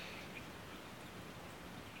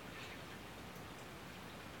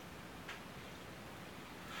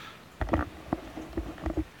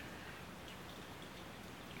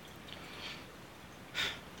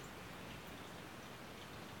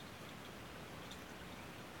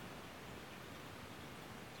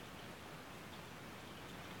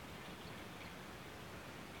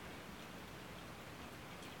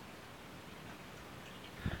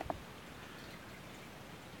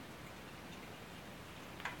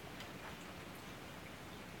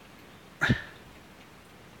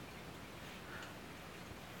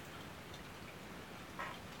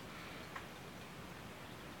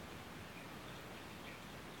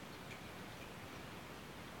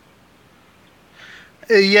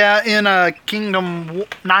 Yeah, in Kingdom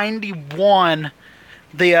 91,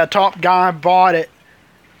 the top guy bought it,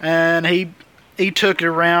 and he took it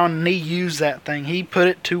around and he used that thing. He put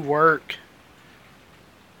it to work.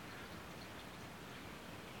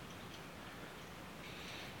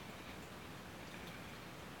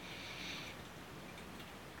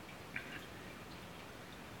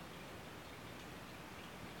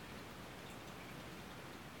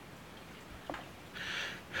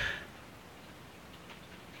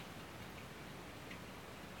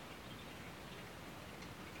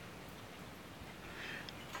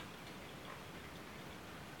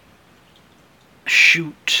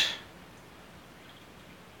 Shoot.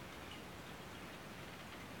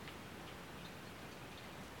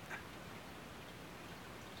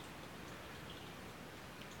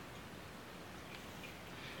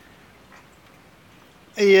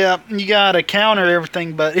 Yeah, you gotta counter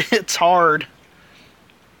everything, but it's hard.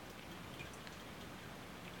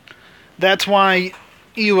 That's why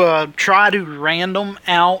you try to random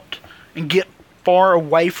out and get far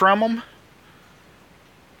away from them.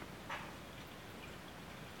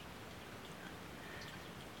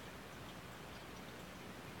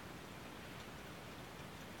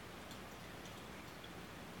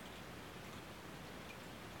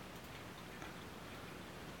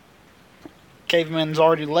 Caveman's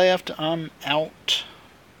already left. I'm out.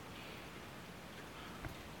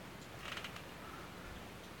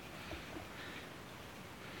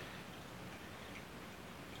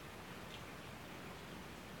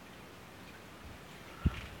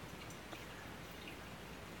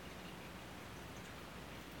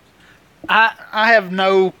 I have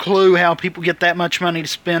no clue how people get that much money to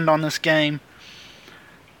spend on this game.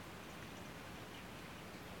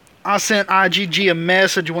 I sent IGG a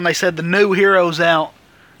message when they said the new hero's out.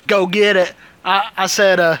 Go get it. I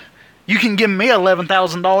said, you can give me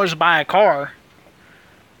 $11,000 to buy a car.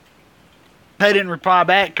 They didn't reply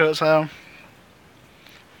back to us,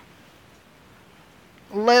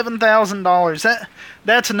 $11,000.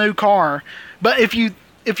 That's a new car. But if you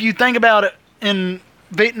think about it, in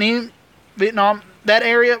Vietnam, that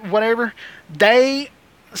area, whatever, they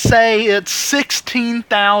say it's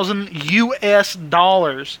 16,000 US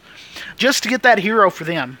dollars just to get that hero for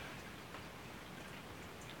them.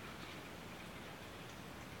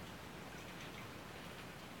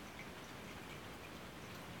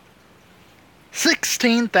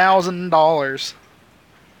 $16,000.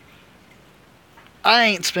 I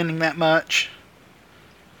ain't spending that much.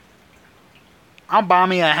 I'll buy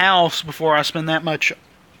me a house before I spend that much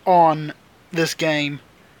on this game.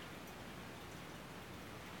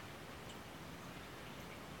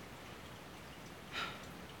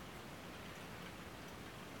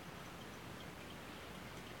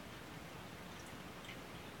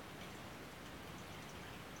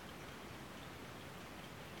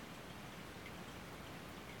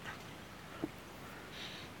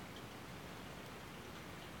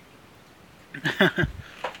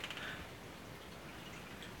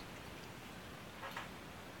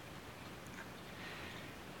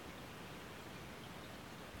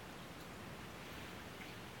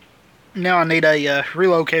 Now I need a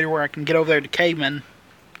relocator where I can get over there to Caveman.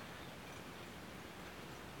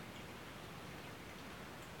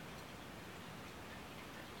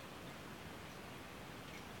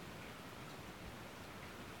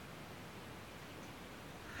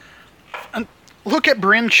 And look at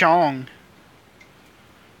Bryn Chong.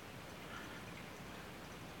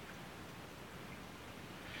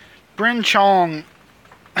 Bryn Chong.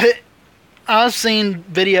 I've seen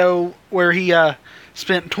video where he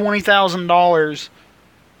spent $20,000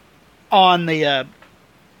 on the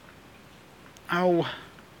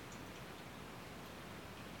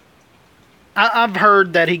I've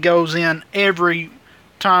heard that he goes in every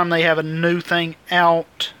time they have a new thing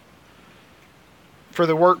out for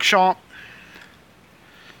the workshop.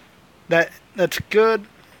 That's good.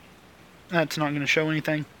 That's not going to show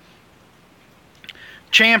anything.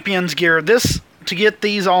 Champions gear. This, to get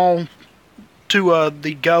these all to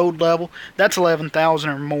the gold level, that's 11,000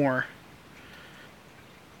 or more.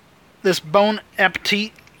 This Bon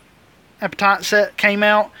Appetit set came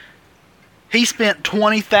out. He spent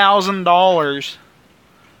 $20,000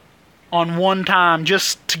 on one time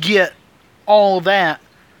just to get all of that,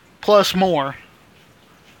 plus more.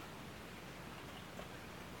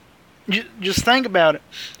 Just think about it.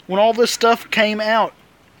 When all this stuff came out,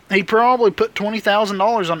 he probably put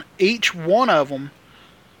 $20,000 on each one of them.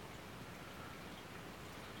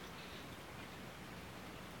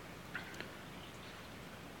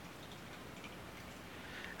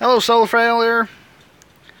 Hello, Solar Failure.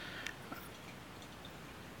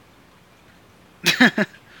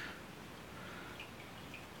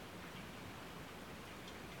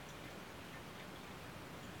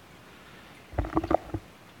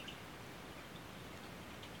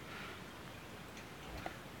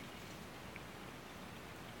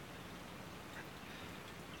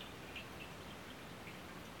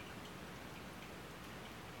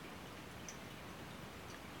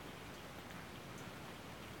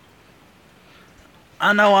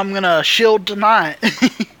 I know I'm gonna shield tonight.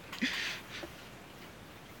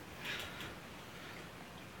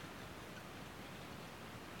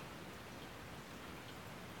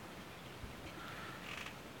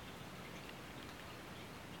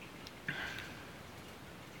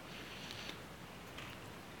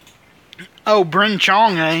 Oh, Bryn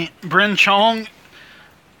Chong, eh? Bryn Chong,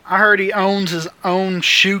 I heard he owns his own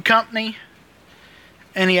shoe company,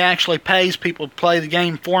 and he actually pays people to play the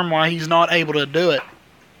game for him while he's not able to do it.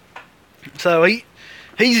 So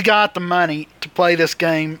he's got the money to play this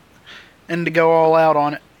game and to go all out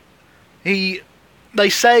on it. They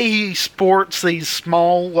say he sports these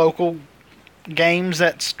small local games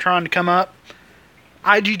that's trying to come up.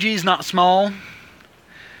 IGG's not small.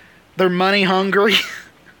 They're money hungry.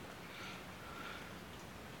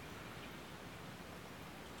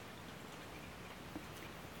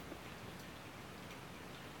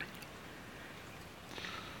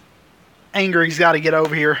 Angry's got to get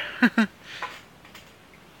over here.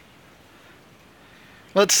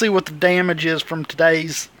 Let's see what the damage is from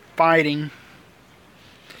today's fighting.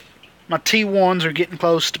 My T1s are getting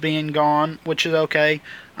close to being gone, which is okay.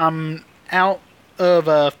 I'm out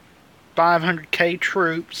of 500k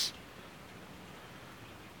troops.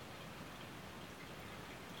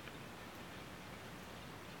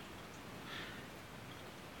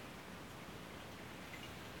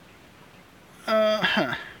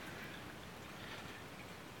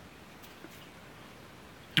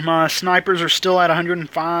 My snipers are still at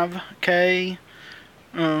 105k.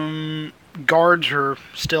 Guards are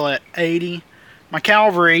still at 80. My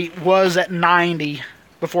cavalry was at 90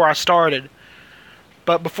 before I started.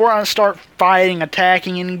 But before I start fighting,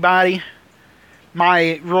 attacking anybody,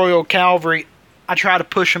 my Royal Cavalry, I try to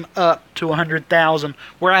push them up to 100,000,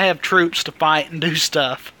 where I have troops to fight and do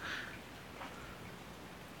stuff.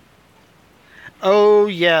 Oh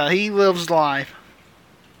yeah, he lives life.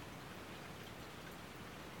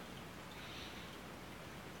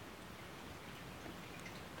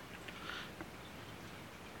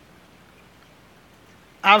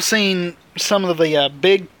 I've seen some of the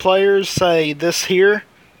big players say this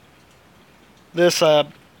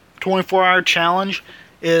 24-hour challenge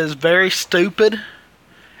is very stupid,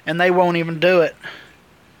 and they won't even do it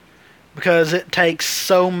because it takes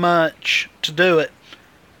so much to do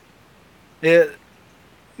it.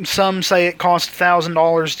 Some say it costs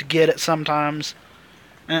 $1,000 to get it sometimes.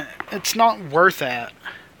 It's not worth that.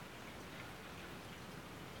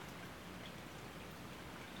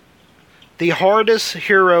 The hardest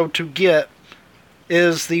hero to get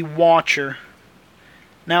is the Watcher.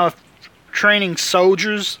 Now, if training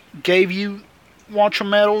soldiers gave you Watcher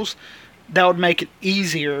medals, that would make it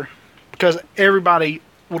easier, because everybody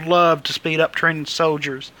would love to speed up training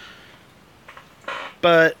soldiers.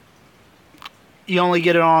 But you only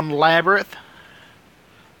get it on Labyrinth,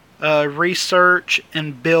 Research,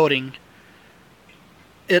 and Building.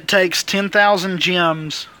 It takes 10,000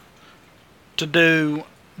 gems to do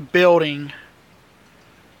Building.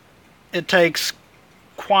 It takes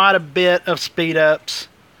quite a bit of speed ups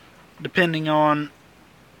depending on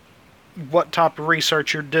what type of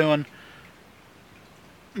research you're doing,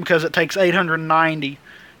 because it takes 890.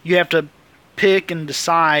 You have to pick and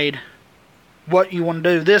decide what you want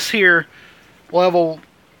to do. This here, level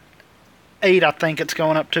 8, I think it's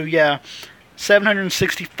going up to, yeah,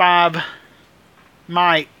 765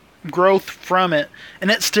 might growth from it, and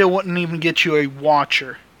it still wouldn't even get you a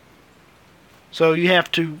Watcher. So you have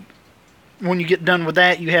to, when you get done with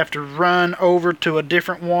that, you have to run over to a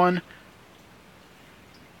different one.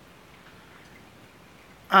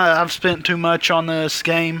 I've spent too much on this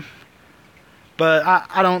game, but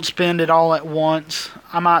I don't spend it all at once.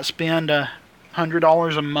 I might spend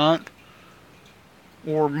 $100 a month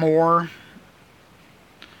or more.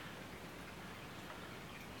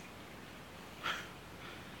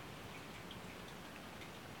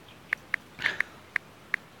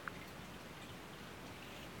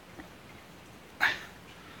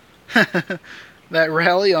 That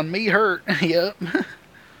rally on me hurt. Yep.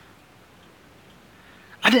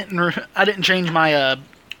 I didn't change my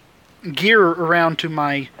gear around to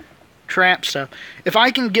my trap stuff. If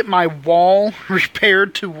I can get my wall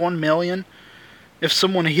repaired to 1 million, if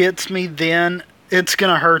someone hits me, then it's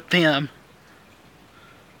gonna hurt them.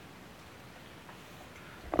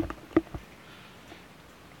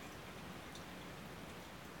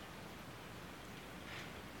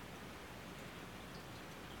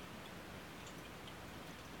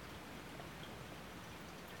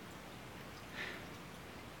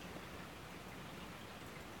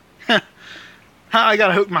 I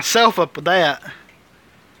gotta hook myself up with that.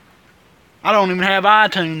 I don't even have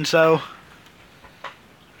iTunes, so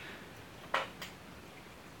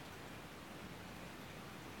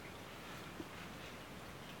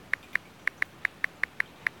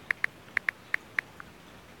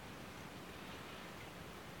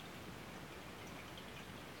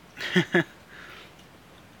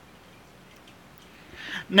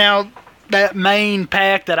now that main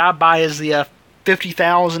pack that I buy is the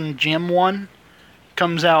 50,000 gem one.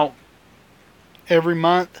 Comes out every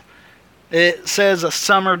month. It says a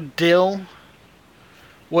summer deal,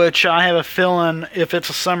 which I have a feeling if it's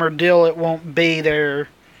a summer deal, it won't be there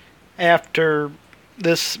after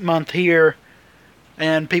this month here,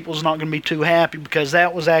 and people's not going to be too happy, because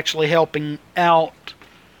that was actually helping out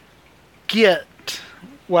get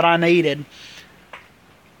what I needed.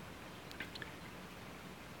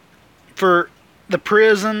 For the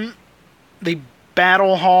prison, the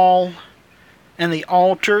battle hall, and the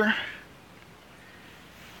altar,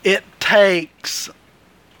 it takes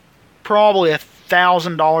probably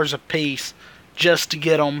 $1,000 a piece just to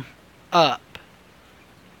get them up.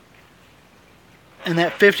 And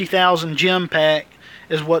that 50,000 gem pack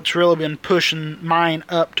is what's really been pushing mine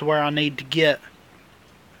up to where I need to get.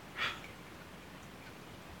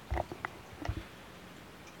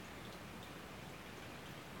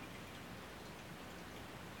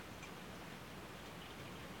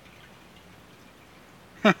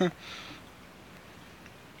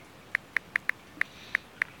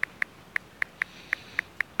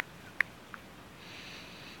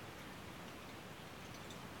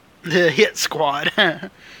 the hit squad.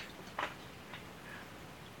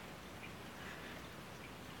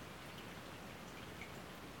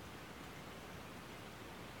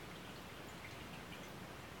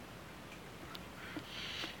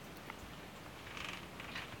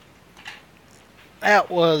 That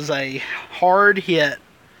was a hard hit.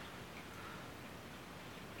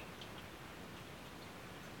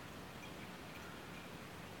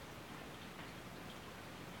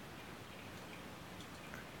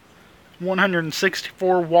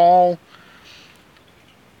 $164 wall.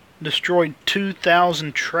 Destroyed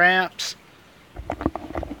 2,000 traps.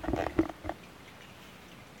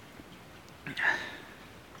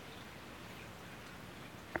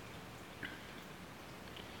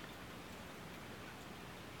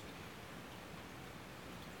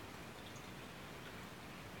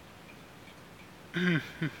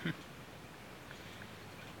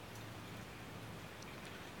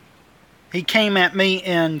 He came at me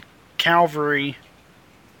in cavalry.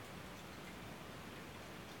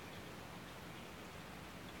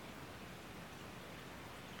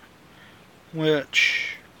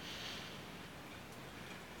 Which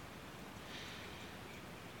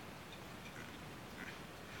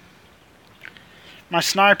my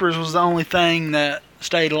snipers was the only thing that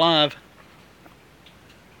stayed alive.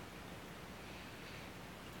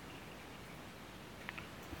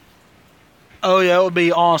 Oh yeah, it would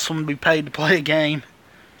be awesome to be paid to play a game.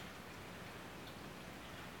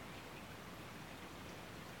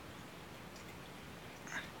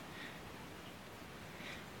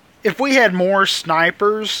 If we had more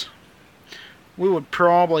snipers, we would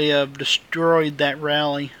probably have destroyed that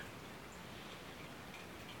rally.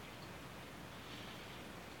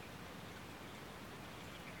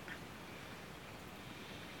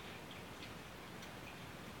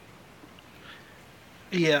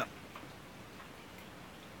 Yeah.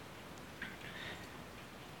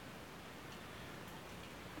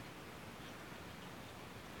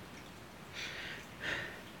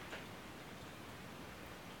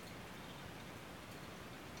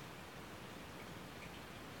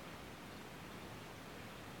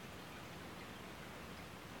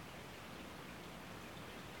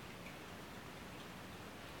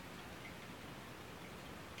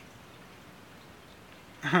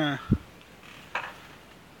 Huh.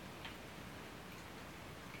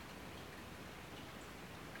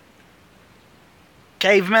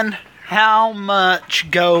 Caveman, how much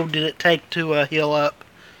gold did it take to heal up?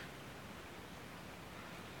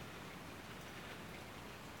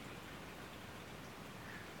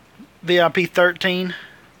 VIP 13.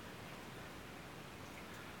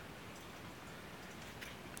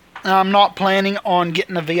 I'm not planning on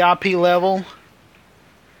getting a VIP level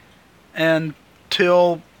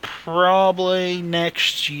until probably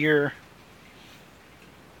next year.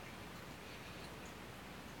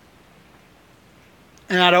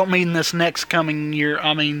 And I don't mean this next coming year,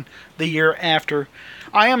 I mean the year after.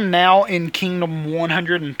 I am now in Kingdom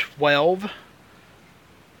 112.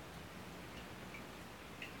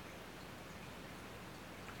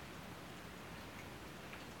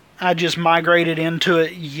 I just migrated into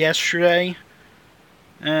it yesterday,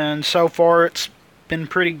 and so far it's been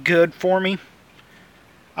pretty good for me.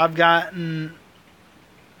 I've gotten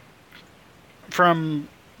from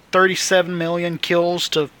 37 million kills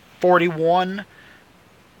to 41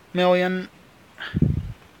 million.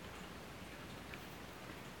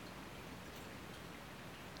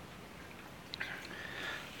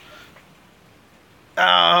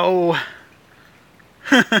 Oh.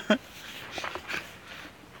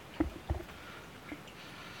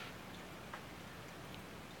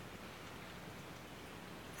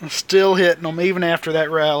 Still hitting them even after that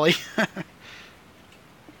rally.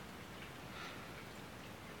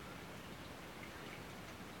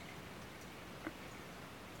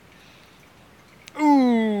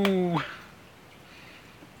 Ooh.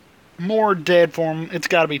 More dead for them. It's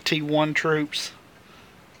got to be T1 troops.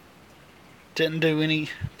 Didn't do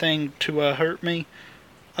anything to hurt me.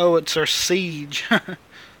 Oh, it's our siege.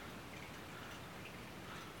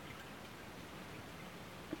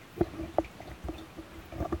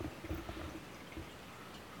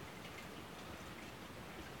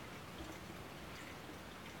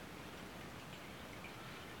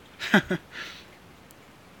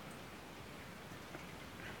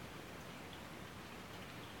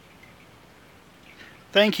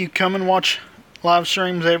 Thank you. Come and watch live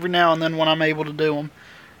streams every now and then when I'm able to do them.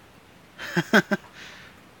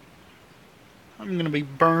 I'm going to be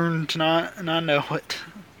burned tonight, and I know it.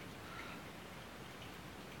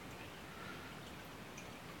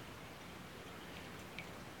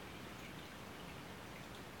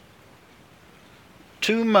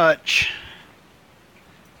 Too much.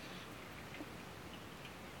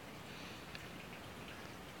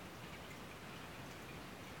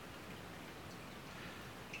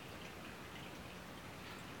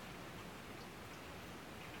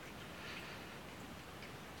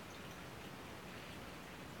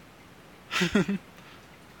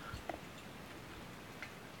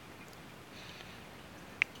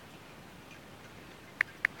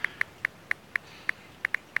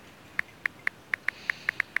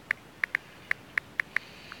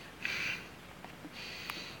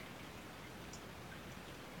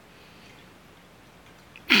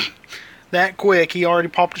 That quick, he already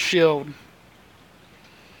popped a shield.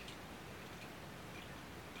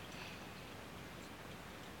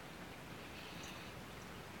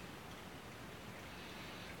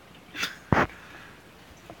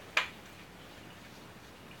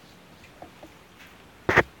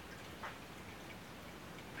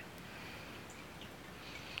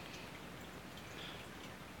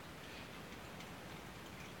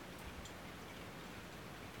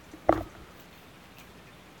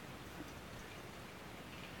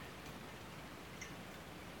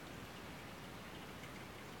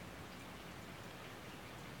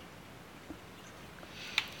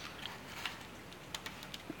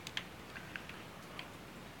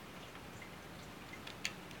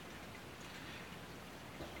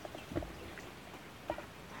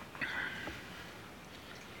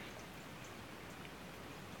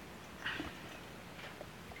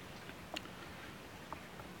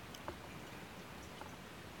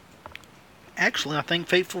 Actually, I think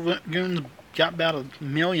Faithful Goon's got about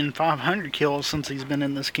 1,500,000 kills since he's been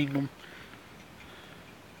in this kingdom.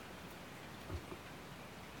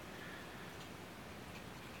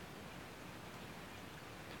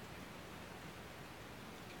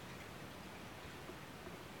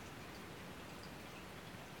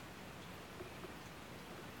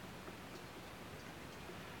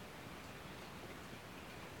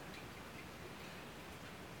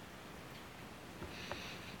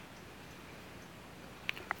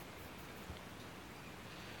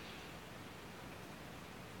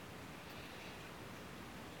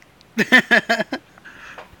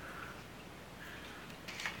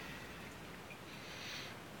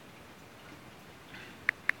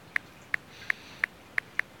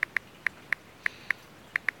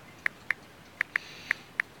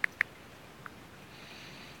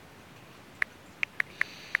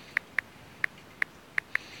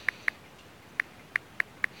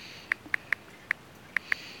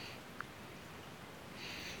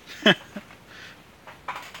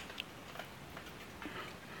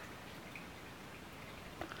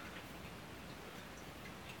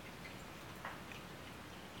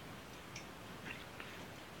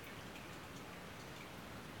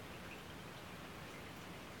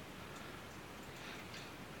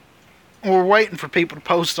 We're waiting for people to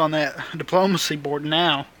post on that diplomacy board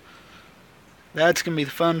now. That's going to be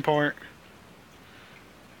the fun part.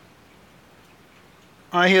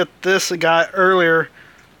 I hit this guy earlier.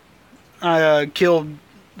 I killed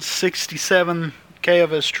 67k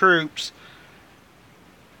of his troops.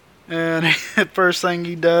 And the first thing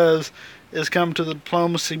he does is come to the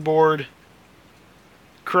diplomacy board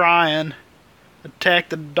crying. Attack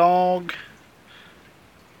the dog.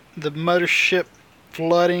 The mothership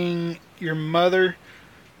flooding your mother.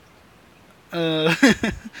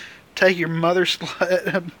 Take your mother's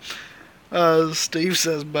sled. Steve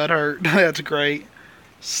says butt hurt. That's great.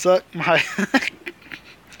 Suck my...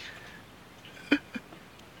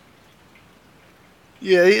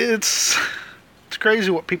 Yeah, it's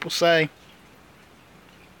crazy what people say.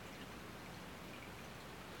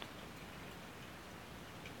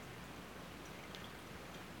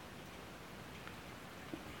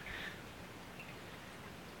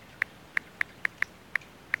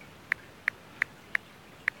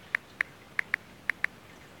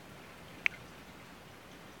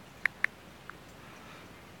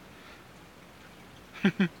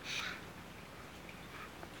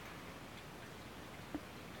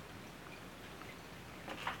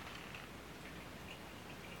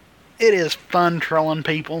 It is fun trolling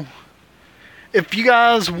people. If you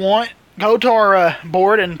guys want, go to our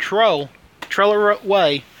board and troll. Troll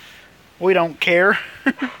away. We don't care.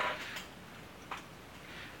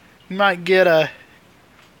 You might get a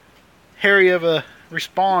Harry of a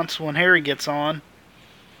response when Harry gets on.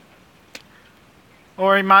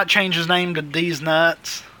 Or he might change his name to These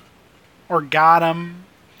Nuts. Or Got 'em.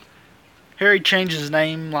 Harry changes his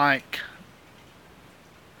name like...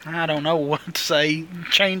 I don't know what to say. He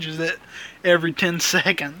changes it every 10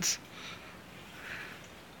 seconds.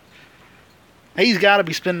 He's got to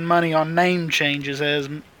be spending money on name changes as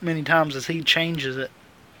many times as he changes it.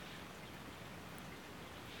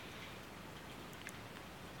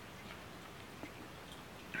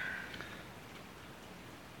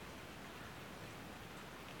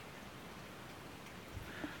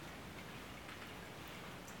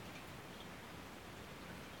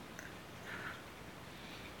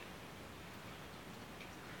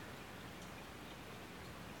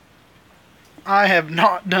 I have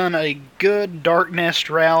not done a good Dark Nest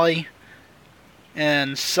rally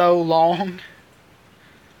in so long.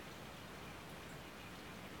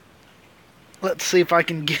 Let's see if I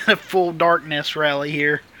can get a full Dark Nest rally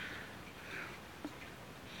here.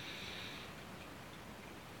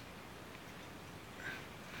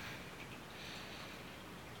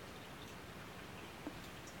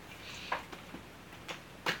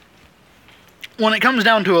 When it comes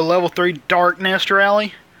down to a level 3 Dark Nest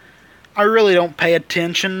rally, I really don't pay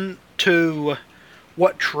attention to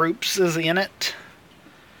what troops is in it.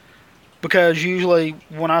 Because usually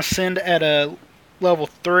when I send at a level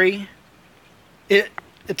 3,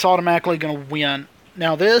 it's automatically going to win.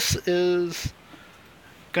 Now this is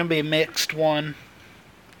going to be a mixed one.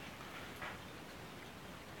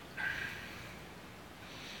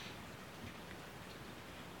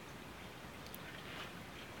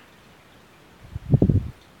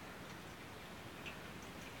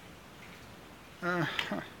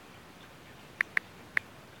 Uh-huh.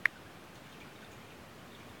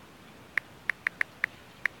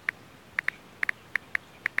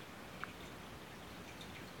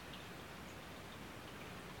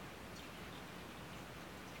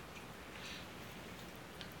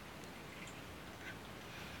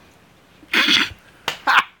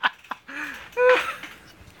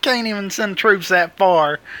 Can't even send troops that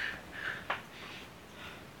far.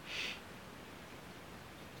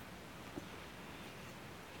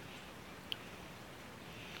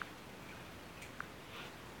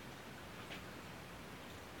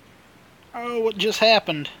 Oh, what just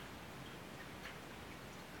happened?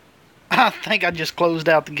 I think I just closed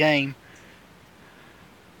out the game.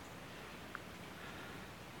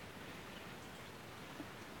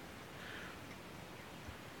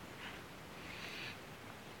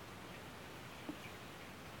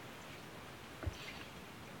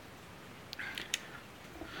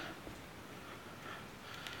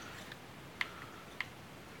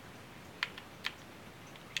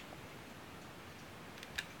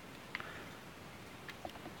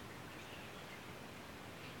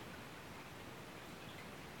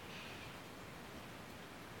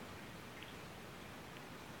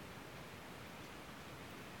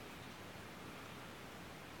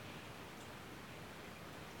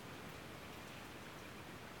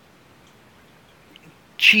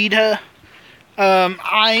 Cheetah.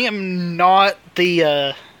 I am not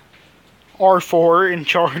the R4 in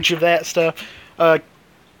charge of that stuff.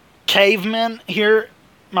 Caveman here,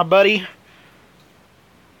 my buddy,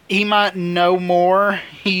 he might know more.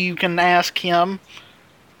 You can ask him.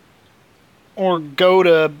 Or go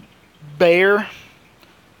to Bear.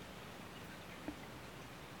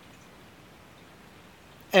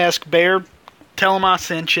 Ask Bear. Tell him I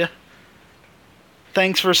sent you.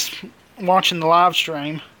 Thanks for watching the live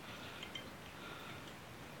stream.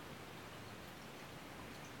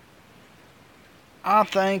 I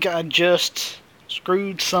think I just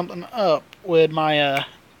screwed something up with my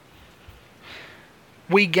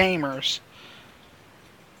Wii Gamers.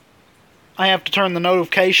 I have to turn the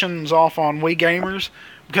notifications off on Wii Gamers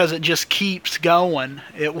because it just keeps going.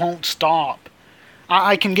 It won't stop.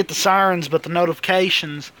 I can get the sirens, but the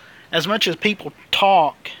notifications, as much as people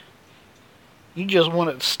talk, you just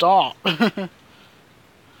want it to stop.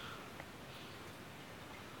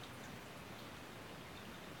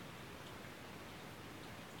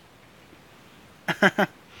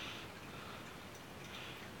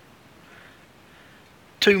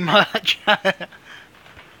 Too much.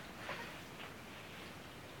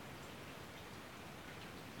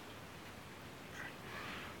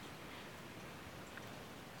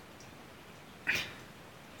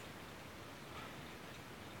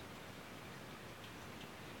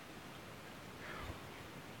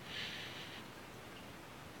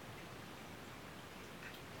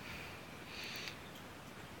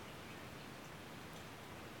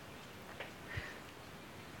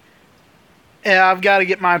 Yeah, I've got to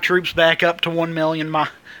get my troops back up to 1 million. My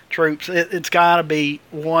troops. It's got to be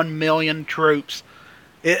 1 million troops.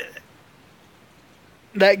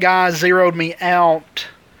 That guy zeroed me out,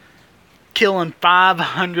 killing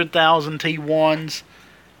 500,000 T1s.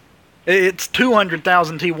 It's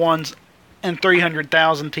 200,000 T1s and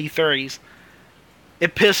 300,000 T3s.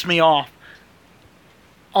 It pissed me off.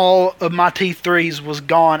 All of my T3s was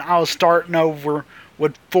gone. I was starting over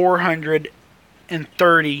with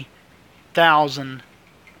 430,000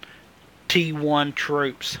 T1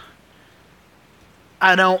 troops.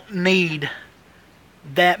 I don't need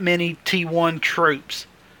that many T1 troops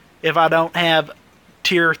if I don't have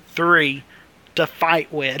Tier 3 to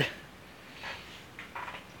fight with.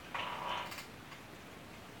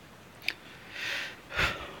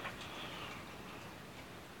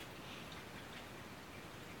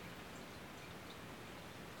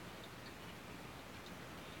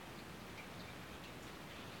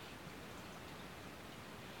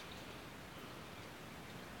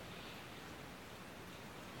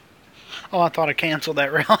 Oh, I thought I canceled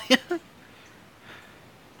that rally.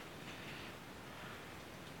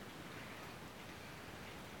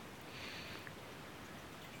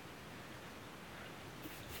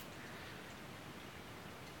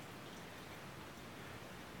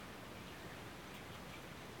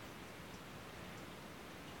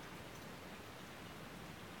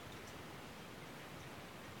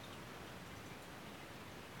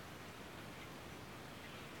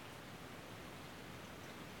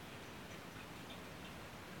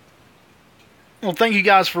 Well, thank you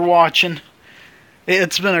guys for watching.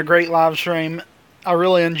 It's been a great live stream. I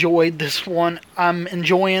really enjoyed this one. I'm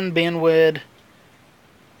enjoying being with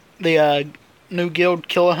the new guild,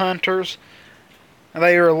 Killer Hunters.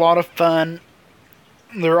 They are a lot of fun.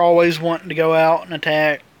 They're always wanting to go out and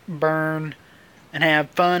attack, burn, and have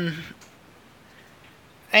fun.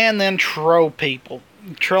 And then troll people.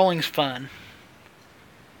 Trolling's fun.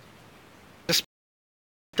 Just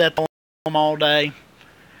that them all day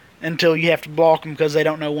until you have to block them because they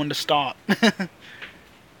don't know when to stop.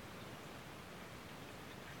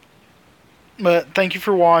 But thank you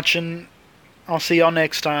for watching. I'll see y'all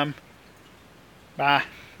next time. Bye.